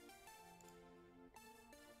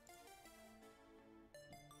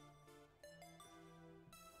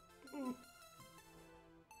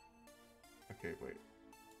 Okay, wait.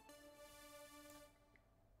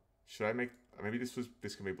 Should I make... Maybe this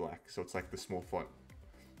can be black, so it's like the small font.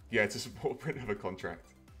 Yeah, it's a small print of a contract.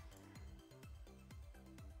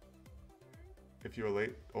 If you are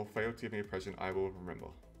late or fail to give me a present, I will remember.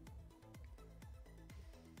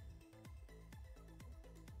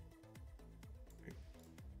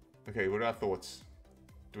 Okay, what are our thoughts?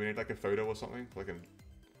 Do we need like a photo or something? Like an...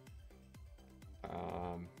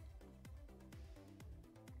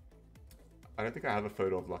 I don't think I have a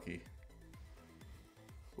photo of Lucky.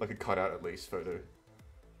 Like a cutout at least photo. Is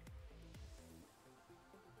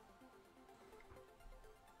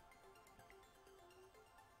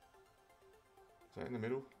that in the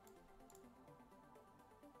middle?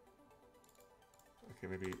 Okay,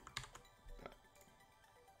 maybe that.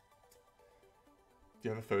 Do you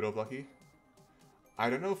have a photo of Lucky? I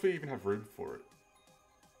don't know if we even have room for it.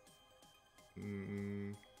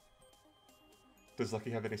 Does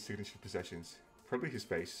Lucky have any signature possessions? Probably his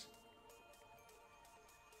face.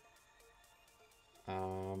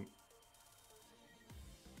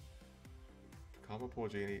 Karma, poor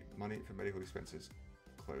genie, money for medical expenses,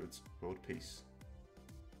 clothes, world peace.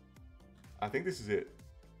 I think this is it.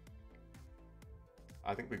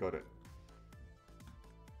 I think we got it.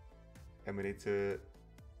 And we need to...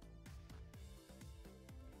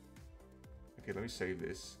 Okay, let me save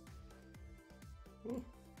this. Ooh.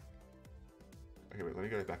 Okay, wait, let me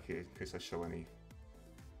go back here in case I show any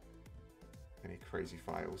crazy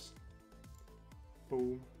files.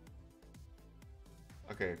 Boom.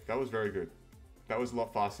 Okay, that was very good. That was a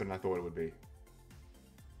lot faster than I thought it would be.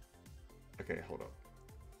 Okay, hold up.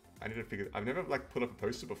 I need to figure... I've never, like, put up a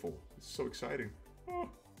poster before. It's so exciting. Oh.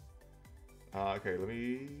 Okay, let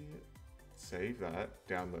me save that.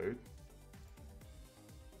 Download.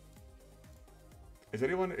 Is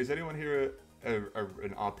anyone here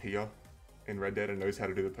an RPer in Red Dead and knows how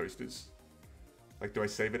to do the posters? Like, do I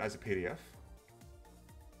save it as a PDF?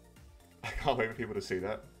 I can't wait for people to see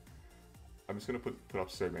that. I'm just gonna put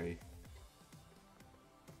up so many.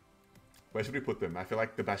 Where should we put them? I feel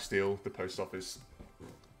like the Bastille, the post office,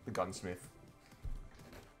 the gunsmith.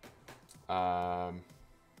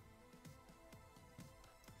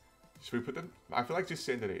 Should we put them? I feel like just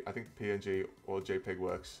send it. I think PNG or JPEG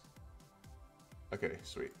works. Okay,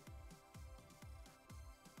 sweet.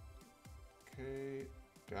 Okay,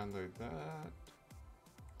 download that.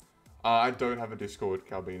 I don't have a Discord,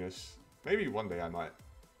 Calvinus. Maybe one day I might,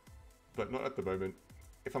 but not at the moment.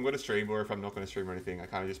 If I'm going to stream or if I'm not going to stream or anything, I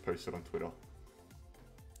kind of just post it on Twitter.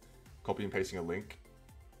 Copy and pasting a link.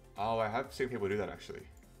 Oh, I have seen people do that actually.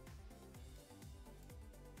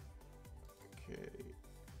 Okay.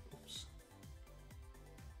 Oops.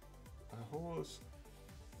 A horse.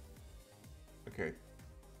 Okay.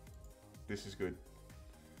 This is good.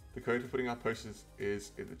 The code for putting our posters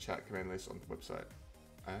is in the chat command list on the website.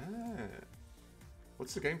 Ah.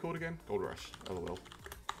 What's the game called again? Goldrush. LOL.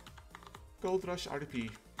 Goldrush RDP.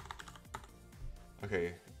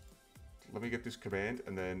 Okay. Let me get this command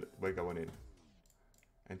and then we're going in.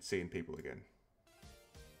 And seeing people again.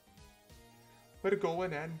 We're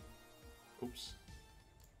going in. Oops.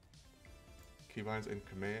 Keybinds and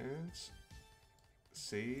commands.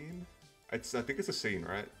 Scene. I think it's a scene,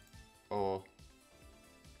 right? Or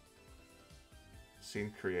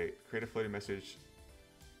scene create. Create a floating message.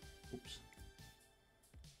 Oops.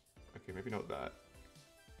 Okay, maybe not that.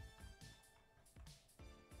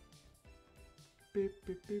 Beep,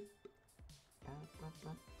 beep, beep.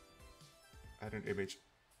 Add an image.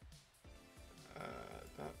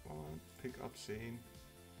 That one. Pick up scene.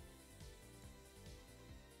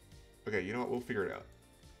 Okay, you know what? We'll figure it out.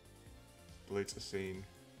 Deletes a scene.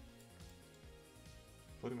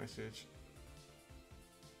 Floating message.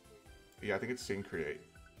 Yeah, I think it's scene create.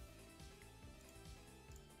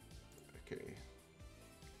 Okay.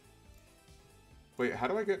 Wait, how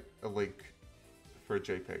do I get a link for a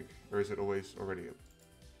JPEG? Or is it always already up?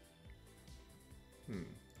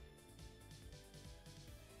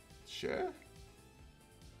 Share?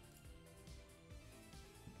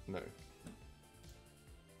 No.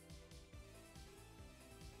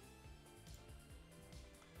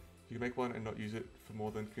 You can make one and not use it for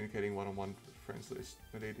more than communicating one-on-one friends list.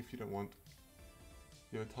 No need if you don't want.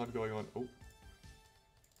 You have a time going on. Oh.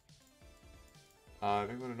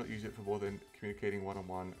 Make one and not use it for more than communicating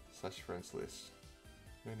one-on-one / friends list.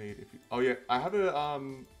 No need if you. Oh yeah, I have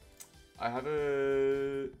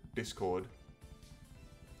a Discord.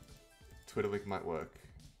 Twitter link might work.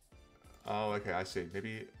 Oh, okay, I see.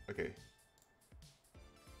 Maybe okay.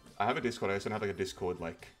 I have a Discord. I also have like a Discord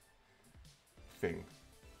like thing.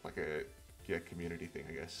 Like a, yeah, community thing,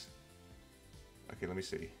 I guess. Okay, let me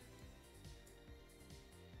see.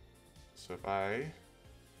 So, So if I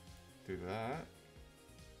do that,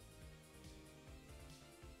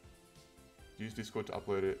 use Discord to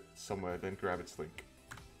upload it somewhere, then grab its link.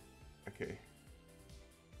 Okay.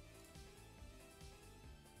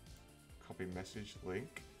 Copy message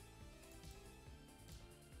link.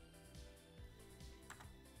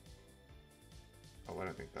 Oh, I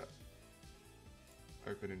don't think that.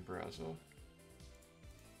 Open in browser.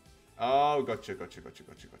 Oh, gotcha.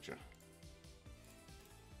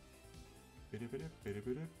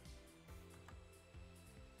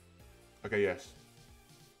 Okay, yes.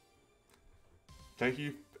 Thank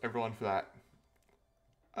you, everyone, for that.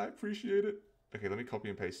 I appreciate it. Okay, let me copy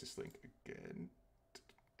and paste this link again.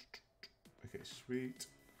 Okay, sweet.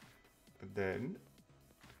 And then,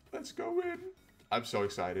 let's go in. I'm so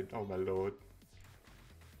excited. Oh, my lord.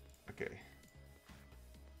 Okay.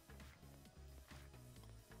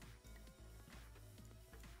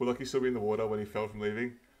 Will Lucky still be in the water when he fell from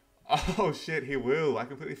leaving? Oh, shit, he will. I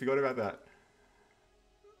completely forgot about that.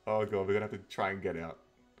 Oh, God, we're going to have to try and get out.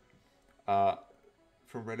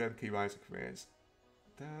 From Red M keybinds and commands.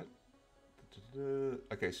 That.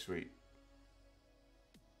 Okay, sweet.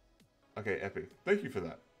 Okay, epic. Thank you for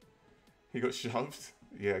that. He got shoved.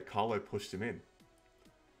 Yeah, Carlo pushed him in.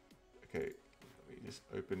 Okay, let me just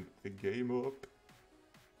open the game up.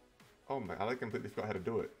 Oh my, I completely forgot how to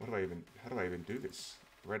do it. How do I even do this?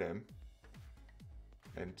 Red M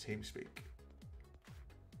and TeamSpeak.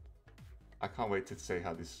 I can't wait to say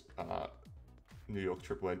how this New York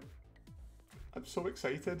trip went. I'm so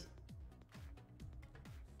excited.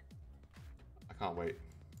 I can't wait.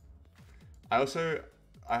 I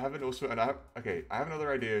have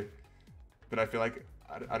another idea, but I feel like,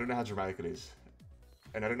 I don't know how dramatic it is.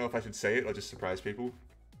 And I don't know if I should say it or just surprise people.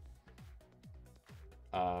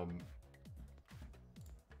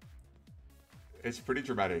 It's pretty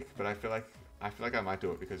dramatic, but I feel like I might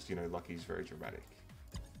do it because, you know, Lucky's very dramatic.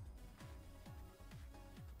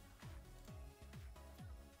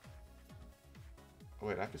 Oh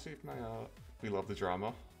wait, I have to see if my we love the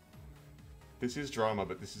drama. This is drama,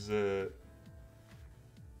 but this is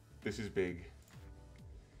big.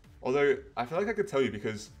 Although I feel like I could tell you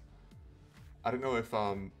because I don't know if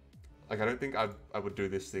like I don't think I would do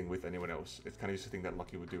this thing with anyone else. It's kind of just a thing that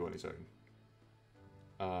Lucky would do on his own.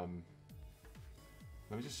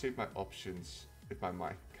 Let me just see if my options, if my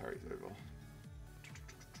mic carries over.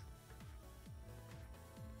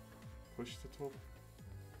 Push to top.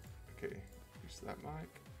 Okay, use that mic.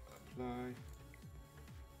 Apply.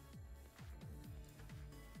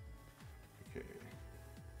 Okay.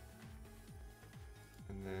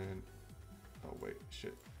 And then, oh wait,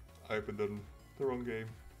 shit. I opened on the wrong game.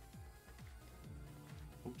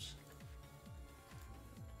 Oops.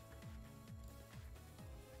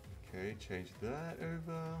 Okay, change that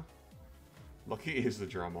over. Lucky is the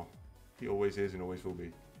drama. He always is and always will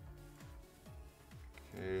be.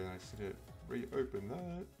 Okay, I see it. Reopen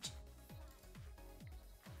that.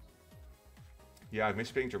 Yeah, I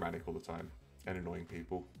miss being dramatic all the time and annoying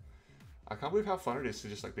people. I can't believe how fun it is to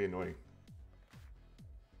just like be annoying.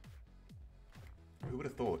 Who would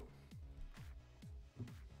have thought?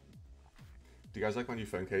 Do you guys like my new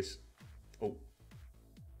phone case? Oh,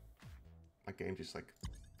 my game just like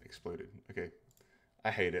exploded. Okay,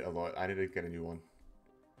 I hate it a lot. I need to get a new one.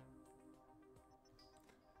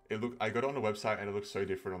 I got it on the website and it looks so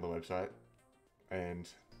different on the website, and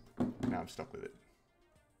now I'm stuck with it.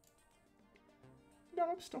 Now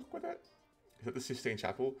I'm stuck with it. Is that the Sistine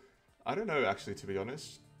Chapel? I don't know actually, to be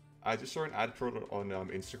honest. I just saw an ad for it on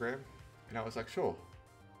Instagram, and I was like, sure,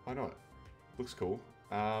 why not? Looks cool.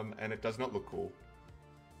 And it does not look cool.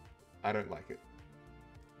 I don't like it.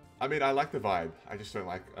 I mean, I like the vibe. I just don't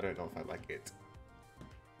like, I don't know if I like it.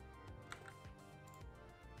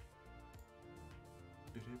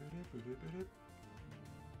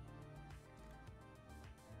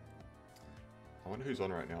 I wonder who's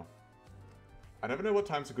on right now. I never know what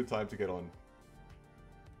time's a good time to get on.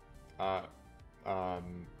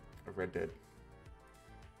 Red Dead.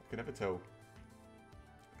 I can never tell.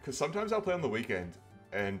 Because sometimes I'll play on the weekend,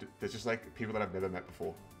 and there's just like people that I've never met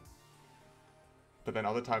before. But then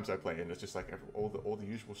other times I play, and it's just like all the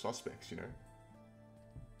usual suspects, you know.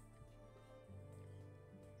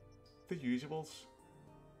 The usuals.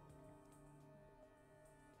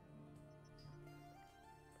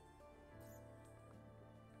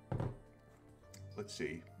 Let's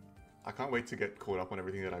see. I can't wait to get caught up on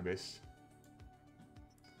everything that I miss.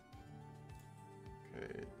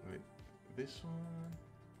 Okay, wait, this one.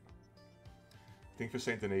 I think for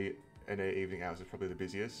Saint Denis, NA evening hours is probably the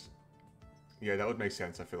busiest. Yeah, that would make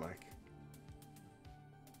sense, I feel like.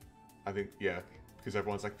 I think, yeah, because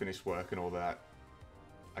everyone's like finished work and all that.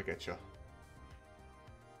 I getcha.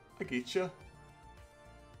 I get ya.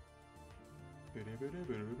 Okay,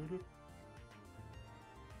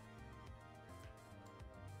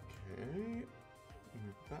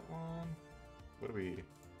 move that one. What are we?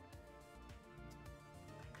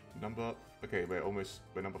 Number. Okay,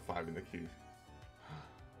 we're number 5 in the queue.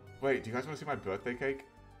 Wait, do you guys want to see my birthday cake?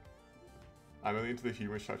 I'm only into the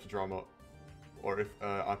humorous types of drama, or if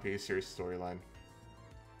RP is serious storyline.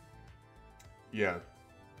 Yeah,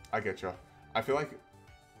 I get ya. I feel like.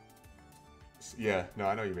 Yeah, no,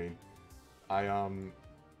 I know what you mean.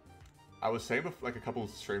 I was saying like a couple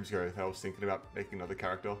of streams ago that I was thinking about making another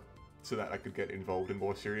character so that I could get involved in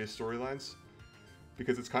more serious storylines,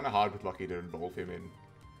 because it's kind of hard with Lucky to involve him in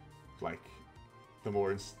like the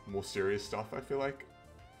more serious stuff. I feel like,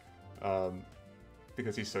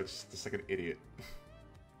 because he's just like an idiot.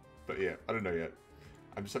 But yeah, I don't know yet.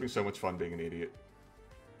 I'm just having so much fun being an idiot.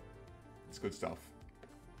 It's good stuff.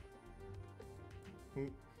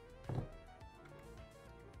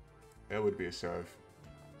 It would be a serve.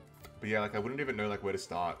 But yeah, like I wouldn't even know like where to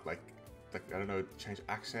start. Like I don't know, change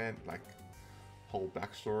accent, like whole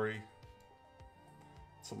backstory.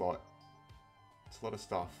 It's a lot. It's a lot of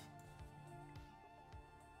stuff.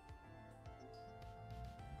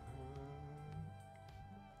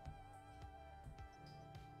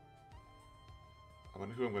 I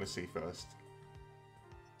wonder who I'm going to see first.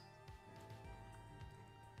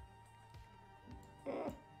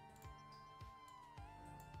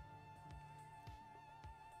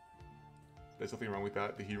 There's nothing wrong with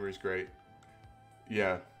that. The humor is great.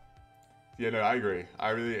 Yeah. Yeah, no, I agree.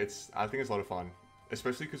 I think it's a lot of fun.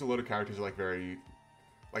 Especially because a lot of characters are like very,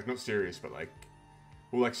 like not serious, but like,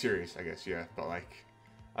 well, like serious, I guess, yeah. But like,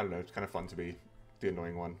 I don't know, it's kind of fun to be the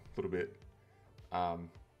annoying one a little bit.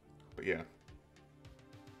 But yeah.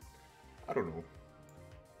 I don't know.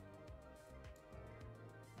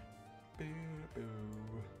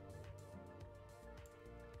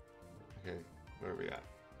 Okay, where are we at?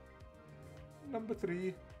 Number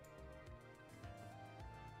 3.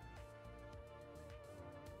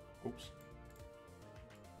 Oops.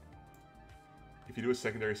 If you do a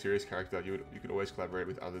secondary serious character, you could always collaborate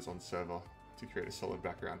with others on server to create a solid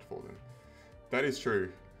background for them. That is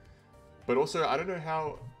true. But also, I don't know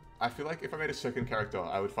how... I feel like if I made a second character,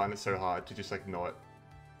 I would find it so hard to just like not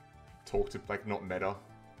talk to, like not meta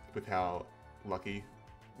with how Lucky,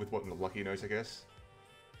 with what Lucky knows, I guess.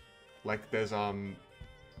 Like there's oh,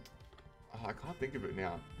 I can't think of it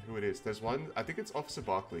now, who it is. There's one, I think it's Officer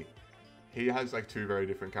Barkley. He has like 2 very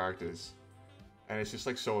different characters. And it's just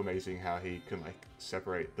like so amazing how he can like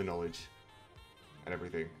separate the knowledge and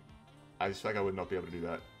everything. I just feel like I would not be able to do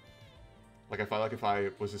that. Like I felt like if I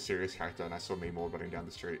was a serious character and I saw Mimor running down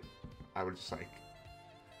the street, I would just like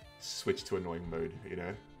switch to annoying mode, you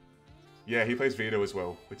know? Yeah, he plays Vito as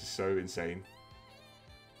well, which is so insane.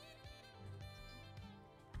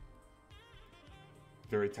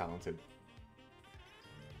 Very talented.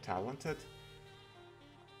 Talented?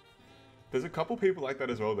 There's a couple people like that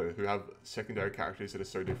as well, though, who have secondary characters that are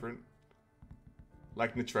so different.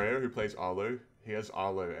 Like Nitreo, who plays Arlo. He has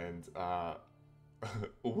Arlo and,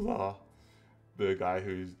 Ula, the guy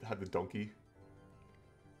who had the donkey.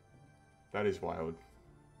 That is wild.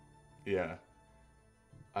 Yeah.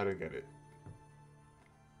 I don't get it.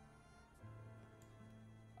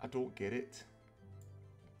 I don't get it.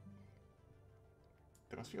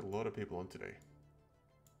 There must be a lot of people on today.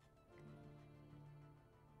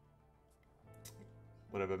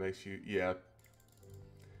 Whatever makes you... Yeah.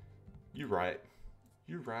 You're right.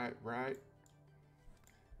 You're right, right.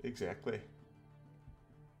 Exactly.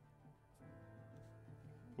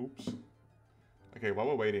 Oops. Okay, while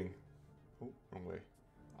we're waiting... Oh, wrong way.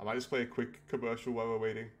 I might just play a quick commercial while we're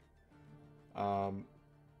waiting.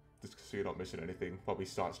 Just so you're not missing anything while we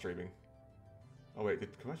start streaming. Oh wait,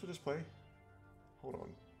 did the commercial just play? Hold on.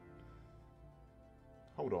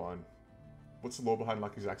 Hold on. What's the law behind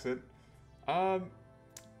Lucky's accent?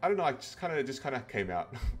 I don't know, I just kind of came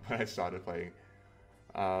out when I started playing.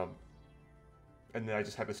 And then I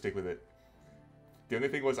just had to stick with it. The only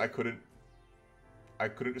thing was I couldn't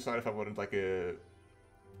decide if I wanted like a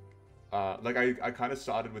like I kind of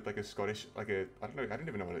started with like a Scottish, like a, I don't know, I don't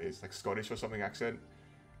even know what it is, like Scottish or something accent.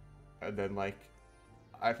 And then like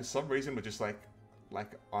I for some reason would just like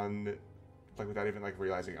without even like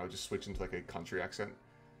realizing, I would just switch into like a country accent.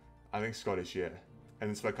 I think Scottish, yeah.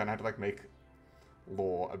 And so I kind of had to like make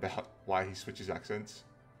lore about why he switches accents.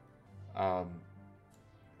 And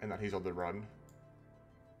that he's on the run.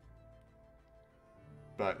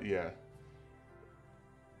 But yeah.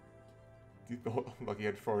 Do you thought like he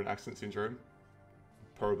had foreign accent syndrome?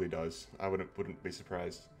 Probably does. I wouldn't be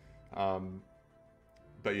surprised.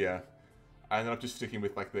 But yeah. I ended up just sticking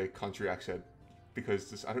with like the country accent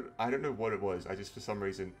because this, I don't know what it was. I just for some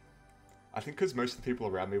reason, I think because most of the people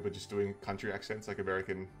around me were just doing country accents, like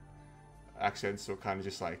American accents, or kind of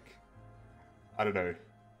just like, I don't know.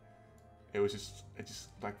 It just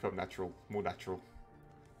like felt natural, more natural.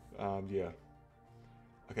 Yeah.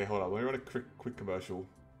 Okay, hold on. Let me run a quick commercial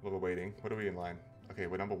while we're waiting. What are we in line? Okay,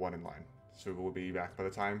 we're number 1 in line. So we'll be back. By the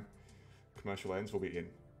time commercial ends, we'll be in.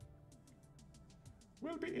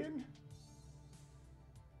 We'll be in.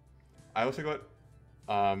 I also got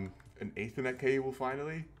an Ethernet cable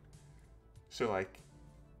finally. So like,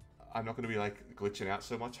 I'm not going to be like glitching out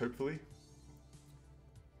so much, hopefully.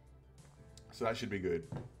 So that should be good.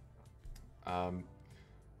 One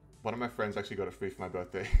of my friends actually got it free for my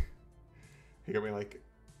birthday. He got me like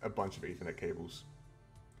a bunch of Ethernet cables,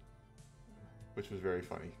 which was very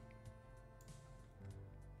funny.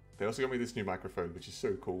 They also got me this new microphone, which is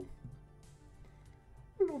so cool.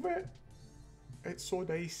 Love it. It's so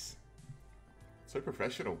nice. So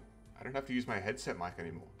professional. I don't have to use my headset mic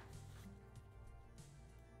anymore.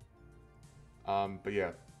 But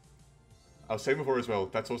yeah. I was saying before as well,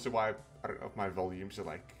 that's also why I don't know if my volumes are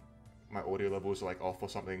like, my audio levels are like off or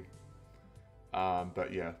something.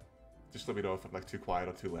 But yeah. Just let me know if I'm like too quiet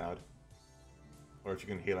or too loud. Or if you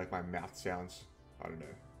can hear like my mouth sounds. I don't know.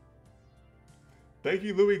 Thank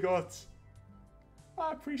you, Louis Gotts.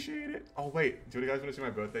 I appreciate it. Oh wait, do you guys want to see my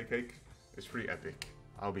birthday cake? It's pretty epic.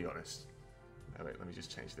 I'll be honest. Oh wait, let me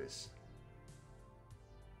just change this.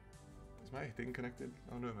 Is my thing connected?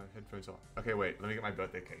 Oh no, my headphones are. Okay, wait, let me get my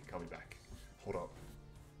birthday cake. I'll be back. Hold up.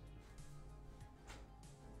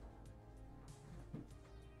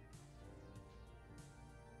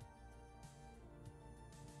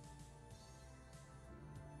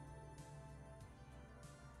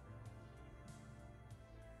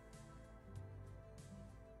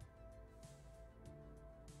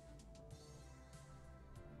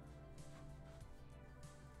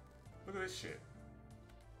 Look at this shit.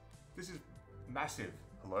 This is massive.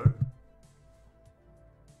 Hello?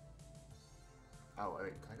 Oh,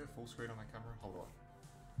 wait. Can I go full screen on my camera? Hold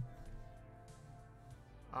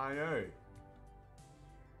on. I know.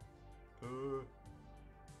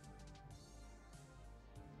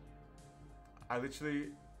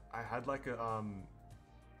 I had like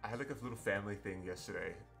a little family thing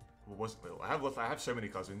yesterday. Well, wasn't little. I have so many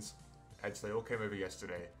cousins, and so they all came over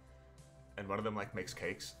yesterday, and one of them like makes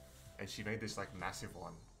cakes. And she made this like massive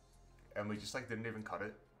one, and we just like didn't even cut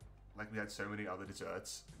it. Like we had so many other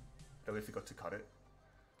desserts that we forgot to cut it.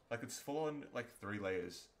 Like it's full on like 3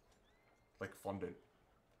 layers, like fondant.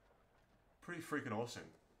 Pretty freaking awesome.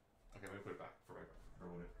 Okay, let me put it back for a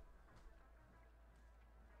minute.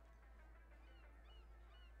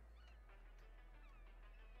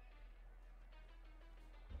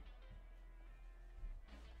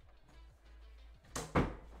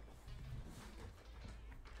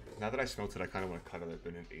 Now that I smelt it, I kind of want to cut it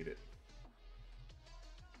open and eat it.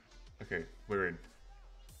 Okay, we're in.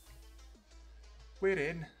 We're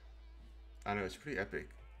in. I know, it's pretty epic.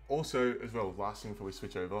 Also, as well, last thing before we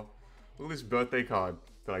switch over, look at this birthday card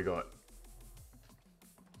that I got.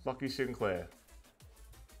 Lucky Sinclair.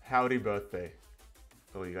 Howdy birthday.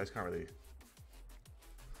 Oh, you guys can't really...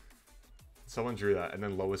 Someone drew that, and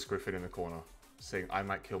then Lois Griffin in the corner, saying, I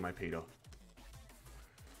might kill my Peter.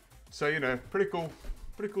 So, you know, pretty cool.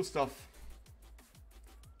 Pretty cool stuff.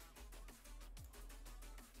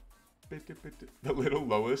 The little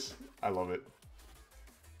Lois. I love it.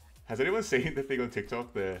 Has anyone seen the thing on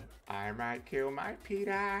TikTok? The I might kill my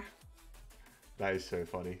Peter. That is so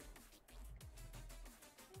funny.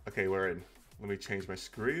 Okay, we're in. Let me change my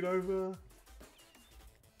screen over.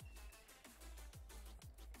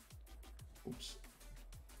 Oops.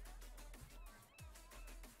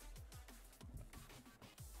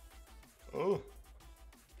 Oh.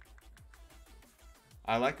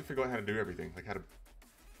 I like to figure out how to do everything. Like how to...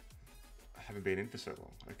 I haven't been in for so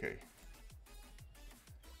long. Okay.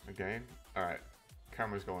 Again? Alright.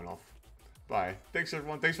 Camera's going off. Bye. Thanks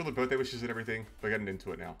everyone. Thanks for the birthday wishes and everything. We're getting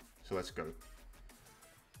into it now. So let's go.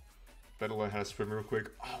 Better learn how to swim real quick.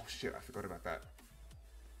 Oh shit, I forgot about that.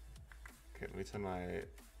 Okay, let me turn my...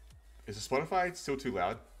 Is the Spotify still too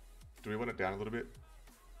loud? Do we want it down a little bit?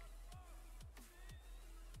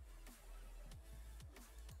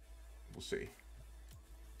 We'll see.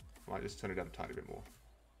 I might just turn it down a tiny bit more.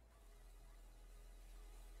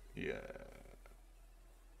 Yeah.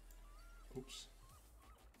 Oops.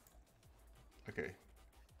 Okay.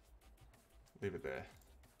 Leave it there.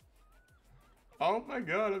 Oh my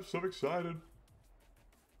god, I'm so excited.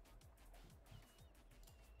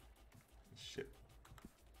 Shit.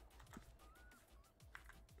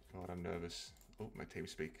 God, I'm nervous. Oh, my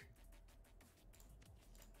TeamSpeak.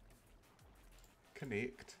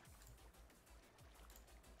 Connect.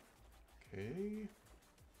 Okay.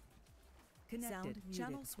 Connected.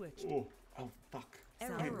 Channel switched. Oh, oh fuck.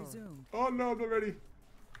 Error resumed. Oh no, I'm not ready.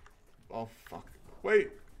 Oh fuck.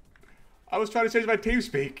 Wait. I was trying to change my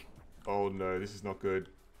TeamSpeak. Oh no, this is not good.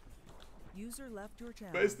 User left your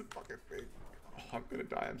channel. Where's the fucking thing? Oh, I'm gonna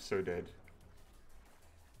die. I'm so dead.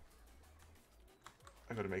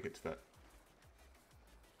 I gotta make it to that.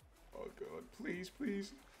 Oh god, please,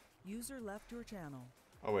 please. User left your channel.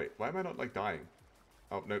 Oh wait, why am I not like dying?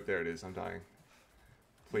 Oh nope, there it is. I'm dying.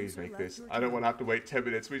 Please User make left this. your I don't channel. want to have to wait 10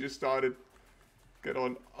 minutes. We just started. Get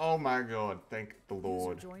on. Oh my god, thank the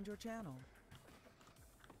Lord. User joined your channel.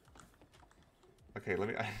 Okay, let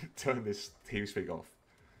me turn this TeamSpeak off.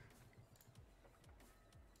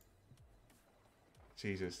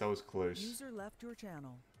 Jesus, that was close. User left your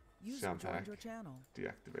channel. User Sound joined pack. your channel.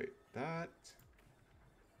 Deactivate that.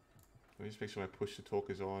 Let me just make sure my push to talk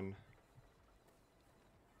is on.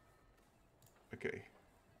 Okay.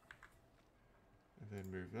 And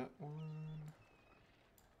then move that one.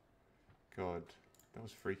 God, that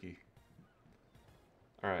was freaky.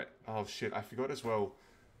 Alright. Oh shit, I forgot as well.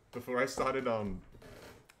 Before I started,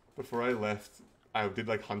 before I left, I did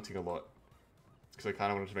like hunting a lot. Because I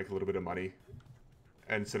kind of wanted to make a little bit of money.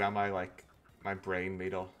 And so now my brain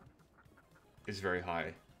meter is very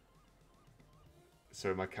high.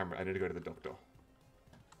 So my camera, I need to go to the doctor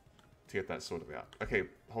to get that sorted out. Okay,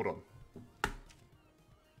 hold on.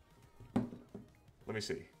 Let me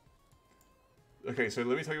see. Okay, so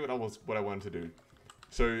let me tell you what I wanted to do.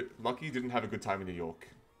 So Lucky didn't have a good time in New York.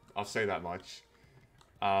 I'll say that much.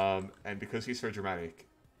 And because he's so dramatic,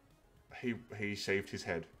 he shaved his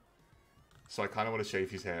head. So I kind of want to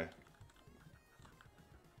shave his hair.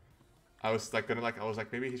 I was like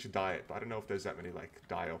maybe he should dye it, but I don't know if there's that many like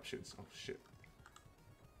dye options. Oh shit.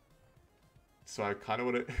 So I kind of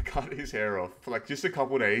want to cut his hair off for like just a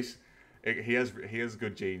couple of days. He has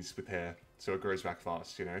good genes with hair, so it grows back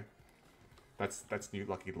fast, you know. That's new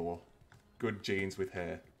Lucky law. Good genes with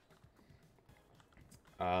hair.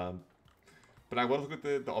 But I want to look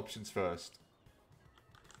at the options first.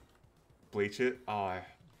 Bleach it.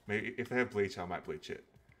 Maybe if they have bleach, I might bleach it.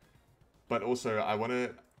 But also, I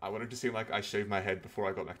wanted to seem like I shaved my head before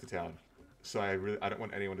I got back to town. So I don't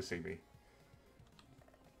want anyone to see me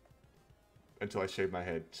until I shave my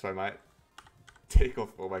head. So I might take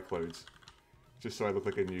off all my clothes just so I look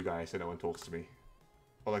like a new guy, so no one talks to me,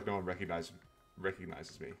 or like no one recognizes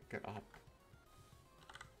me. Get up.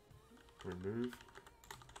 Remove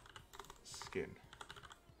skin.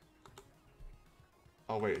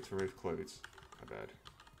 Oh wait, it's remove clothes. My bad.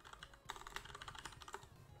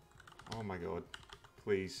 Oh my god.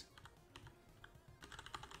 Please.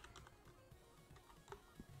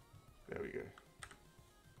 There we go.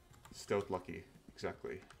 Stealth Lucky.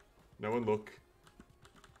 Exactly. No one look.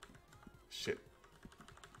 Shit.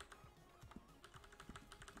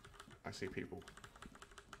 I see people.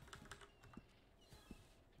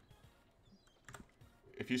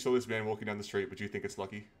 If you saw this man walking down the street, would you think it's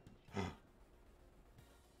Lucky?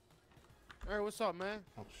 Hey, what's up, man?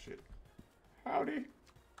 Oh shit. Howdy.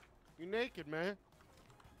 You naked, man.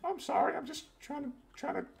 I'm sorry, I'm just trying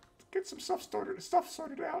to get some stuff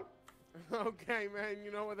sorted out. Okay, man.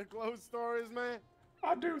 You know where the clothes store is, man?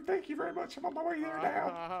 I do, thank you very much. I'm on my way there now.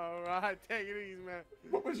 Alright, take it easy, man.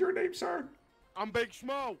 What was your name, sir? I'm Big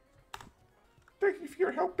Schmo. Thank you for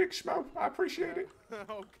your help, Big Schmo. I appreciate it.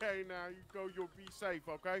 Okay, now you go. You'll be safe,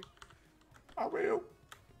 okay? I will.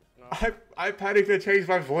 I panicked and changed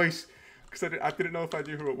my voice because I didn't know if I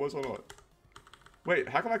knew who it was or not. Wait,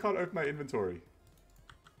 how come I can't open my inventory?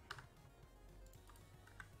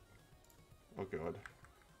 Oh god.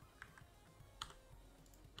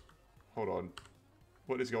 Hold on.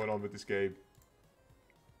 What is going on with this game?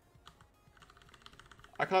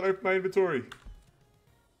 I can't open my inventory.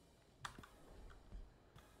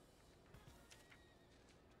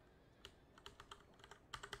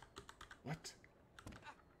 What?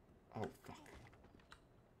 Oh, fuck.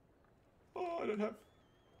 Oh, I don't have...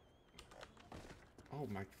 Oh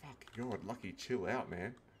my fucking god, Lucky, chill out,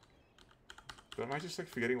 man. But am I just like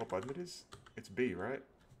forgetting what button it is? It's B, right?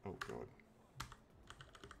 Oh god.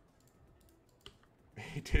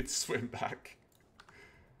 He did swim back.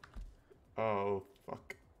 Oh,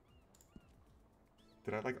 fuck.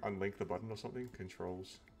 Did I like unlink the button or something?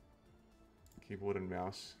 Controls. Keyboard and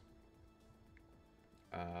mouse.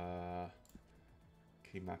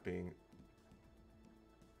 Key mapping.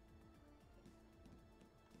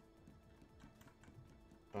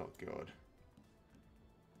 Oh god.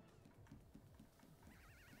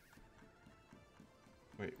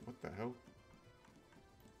 Wait, what the hell?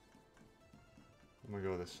 Oh my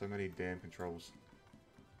god, there's so many damn controls.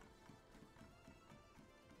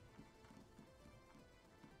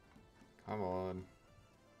 Come on.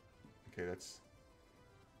 Okay, that's...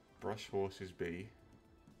 Brush horse is B.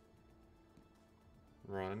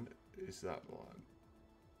 Run is that one.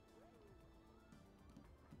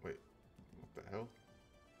 Wait, what the hell?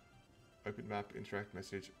 Open map, interact,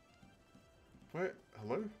 message. Where?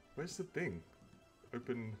 Hello? Where's the thing?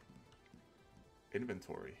 Open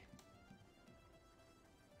inventory.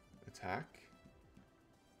 Attack.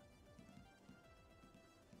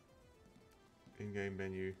 In-game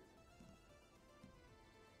menu.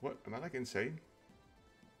 What? Am I like insane?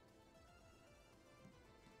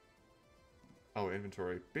 Oh,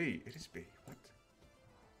 inventory. B. It is B. What?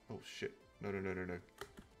 Oh shit. No, no, no, no, no.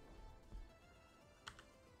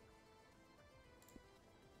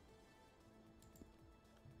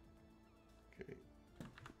 Okay.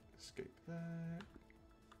 Escape that.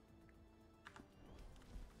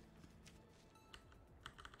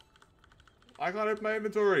 I can't open my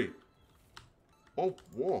inventory. Oh,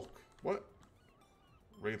 walk. What?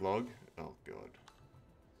 Relog. Oh god.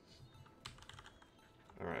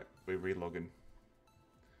 Alright, we're relogging.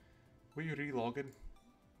 We relogging?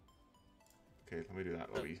 Okay, let me do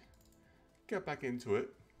that while we get back into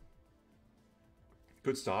it.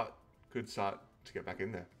 Good start. Good start to get back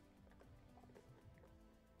in there.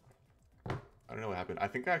 I don't know what happened. I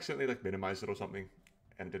think I accidentally like minimized it or something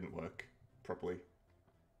and it didn't work properly.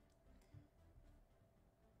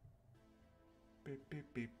 Beep,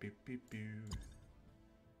 beep, beep, beep, beep, beep.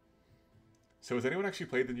 So has anyone actually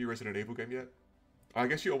played the new Resident Evil game yet? I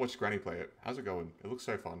guess you all watched Granny play it. How's it going? It looks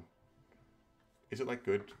so fun. Is it like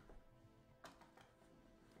good?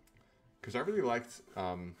 Because I really liked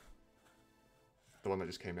the one that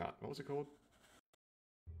just came out. What was it called?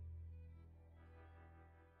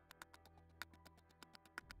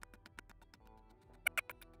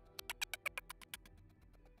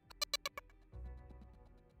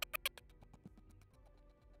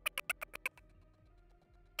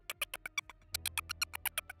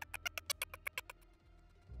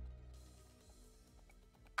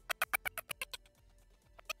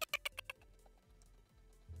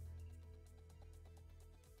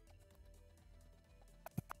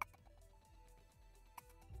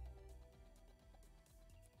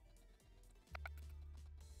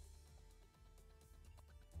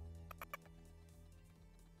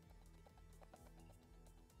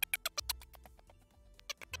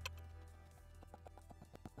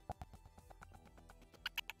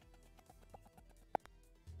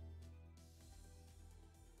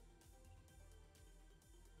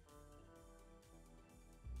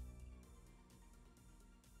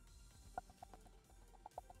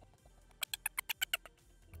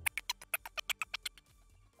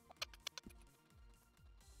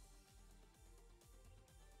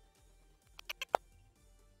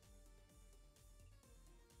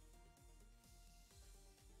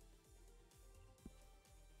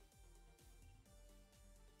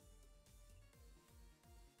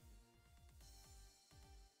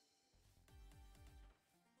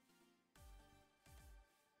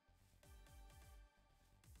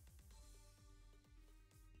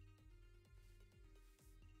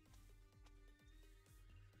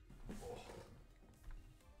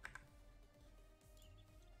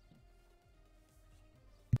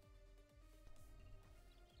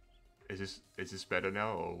 Is this better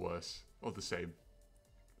now or worse? Or the same?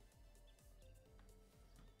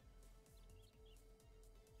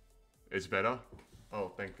 It's better?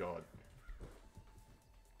 Oh, thank God.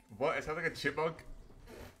 What? It sounds like a chipmunk?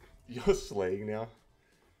 You're slaying now?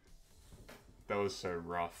 That was so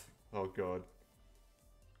rough. Oh God.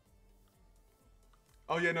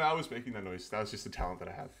 Oh yeah, no, I was making that noise. That was just the talent that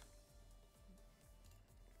I have.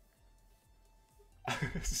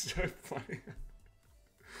 It's so funny.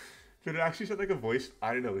 Did it actually sound like a voice?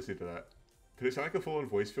 I didn't listen to that. Did it sound like a full-on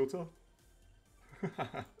voice filter?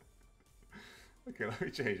 Okay, let me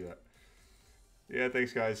change that. Yeah,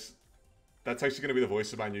 thanks guys. That's actually going to be the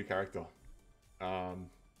voice of my new character. So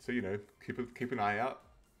you know, keep an eye out.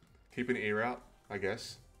 Keep an ear out, I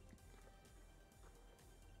guess.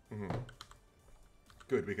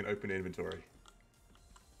 Good, we can open inventory.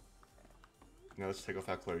 Now let's take off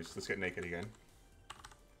our clothes. Let's get naked again.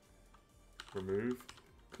 Remove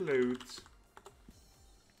clothes.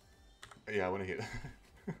 Yeah, I want to hit.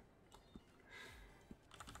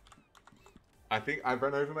 I think I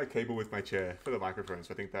ran over my cable with my chair for the microphone,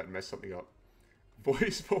 so I think that messed something up.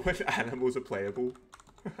 Voice for when animals are playable.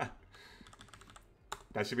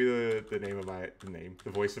 That should be the name of the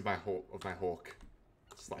voice of my hawk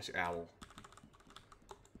 / owl.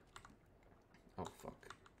 Oh fuck!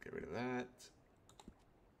 Get rid of that.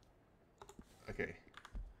 Okay.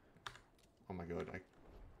 Oh my god!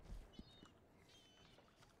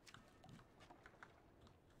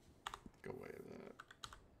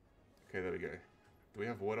 Okay, there we go. Do we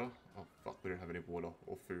have water? Oh fuck, we don't have any water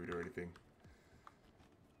or food or anything.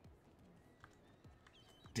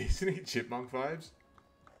 Disney Chipmunk vibes?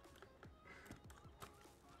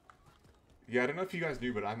 Yeah, I don't know if you guys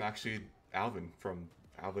knew, but I'm actually Alvin from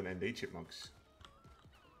Alvin and the Chipmunks.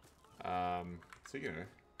 So you know,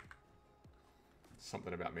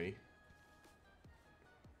 something about me.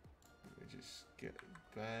 Let me just get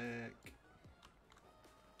back.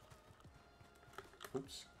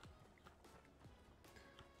 Oops.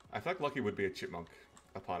 I feel like Lucky would be a chipmunk,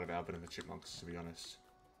 a part of Alvin and the Chipmunks, to be honest.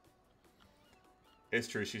 It's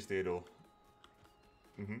true, she's Theodore.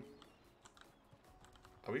 Mm-hmm.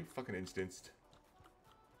 Are we fucking instanced?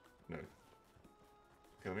 No.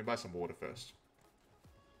 Okay, let me buy some water first.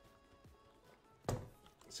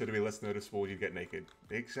 So to be less noticeable, you'd get naked.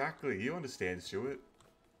 Exactly, you understand, Stuart.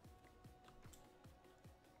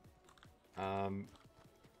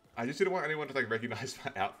 I just didn't want anyone to like recognize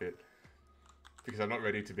my outfit. Because I'm not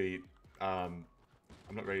ready to be,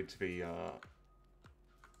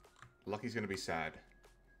 Lucky's gonna be sad.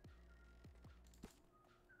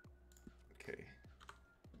 Okay.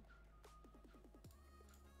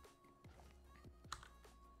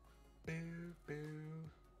 Boo, boo.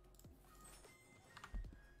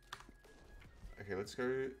 Okay, let's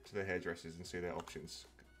go to the hairdressers and see their options.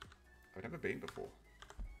 I've never been before.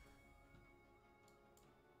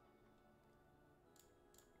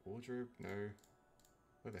 Wardrobe? No.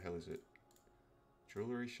 Where the hell is it?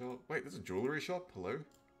 Jewelry shop? Wait, there's a jewelry shop? Hello?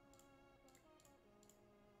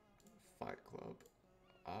 Fight club.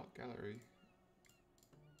 Art gallery.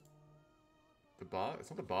 The bar?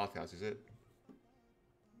 It's not the bathhouse, is it?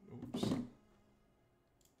 Oops.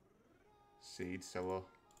 Seed seller.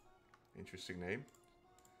 Interesting name.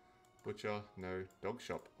 Butcher? No. Dog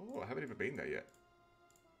shop? Oh, I haven't even been there yet.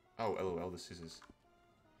 Oh, LOL, the scissors.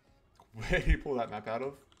 Where do you pull that map out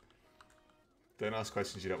of? Don't ask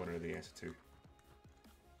questions you don't want to know the answer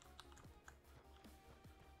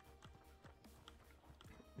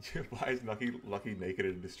to. Why is Lucky naked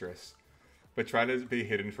and in distress? We're trying to be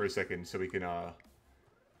hidden for a second so we can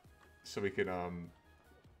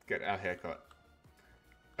get our hair cut.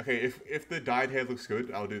 Okay, if the dyed hair looks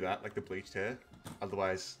good, I'll do that, like the bleached hair.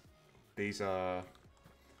 Otherwise, these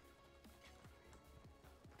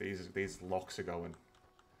locks are going.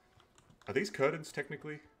 Are these curtains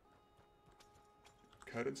technically?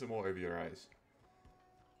 Curtains are more over your eyes.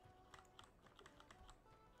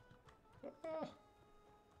 Ah.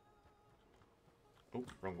 Oh,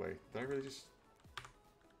 wrong way. Did I really just...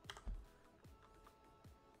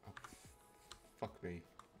 Oh, fuck me.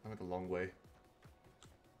 I went the long way.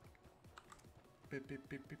 Beep, beep,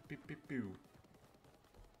 beep, beep, beep, beep, beep.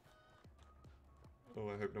 Oh,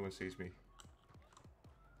 I hope no one sees me.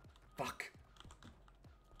 Fuck!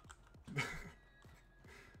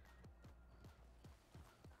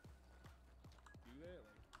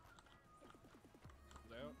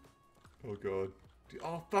 Oh god.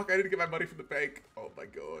 Oh fuck, I need to get my money from the bank. Oh my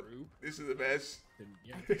god. This is a mess.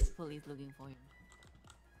 Police looking for you.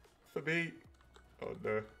 For me. Oh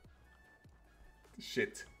no.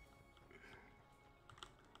 Shit.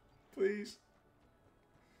 Please.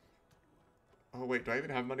 Oh wait, do I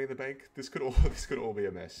even have money in the bank? This could all be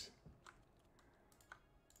a mess.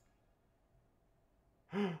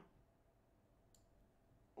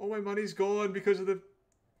 All my money's gone because of the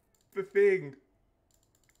thing.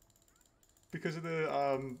 Because of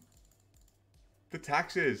the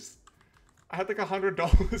taxes. I had like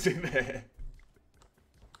 $100 in there.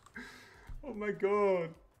 Oh my god.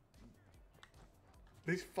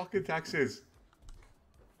 These fucking taxes.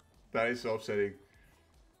 That is so upsetting.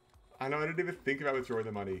 I know, I didn't even think about withdrawing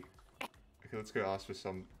the money. Okay, let's go ask for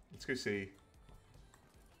some. Let's go see.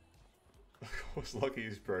 Of course, Lucky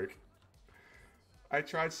is broke. I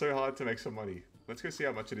tried so hard to make some money. Let's go see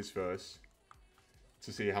how much it is first.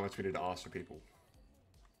 To see how much we need to ask for people.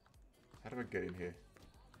 How do I get in here?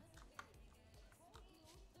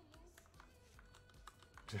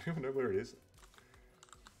 Does anyone know where it is?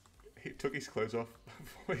 He took his clothes off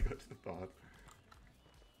before he got to the bar.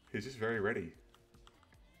 He's just very ready.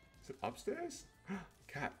 Is it upstairs?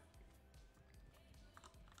 Cat.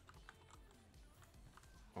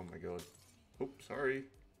 Oh my god. Oops, sorry.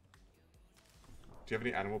 Do you have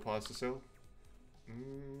any animal parts to sell?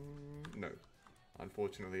 No.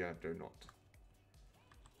 Unfortunately, I do not.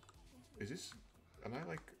 Is this... Am I,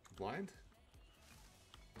 like, blind?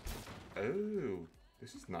 Oh,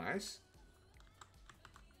 this is nice.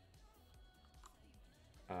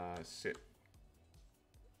 Sit.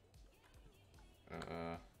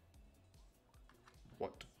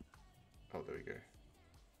 What? Oh, there we go.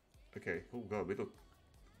 Okay. Oh god, we look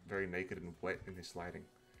very naked and wet in this lighting.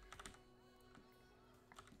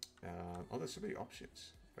 Oh, there's so many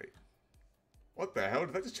options. Wait. What the hell?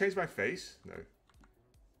 Did that just change my face? No.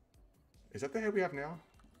 Is that the hair we have now?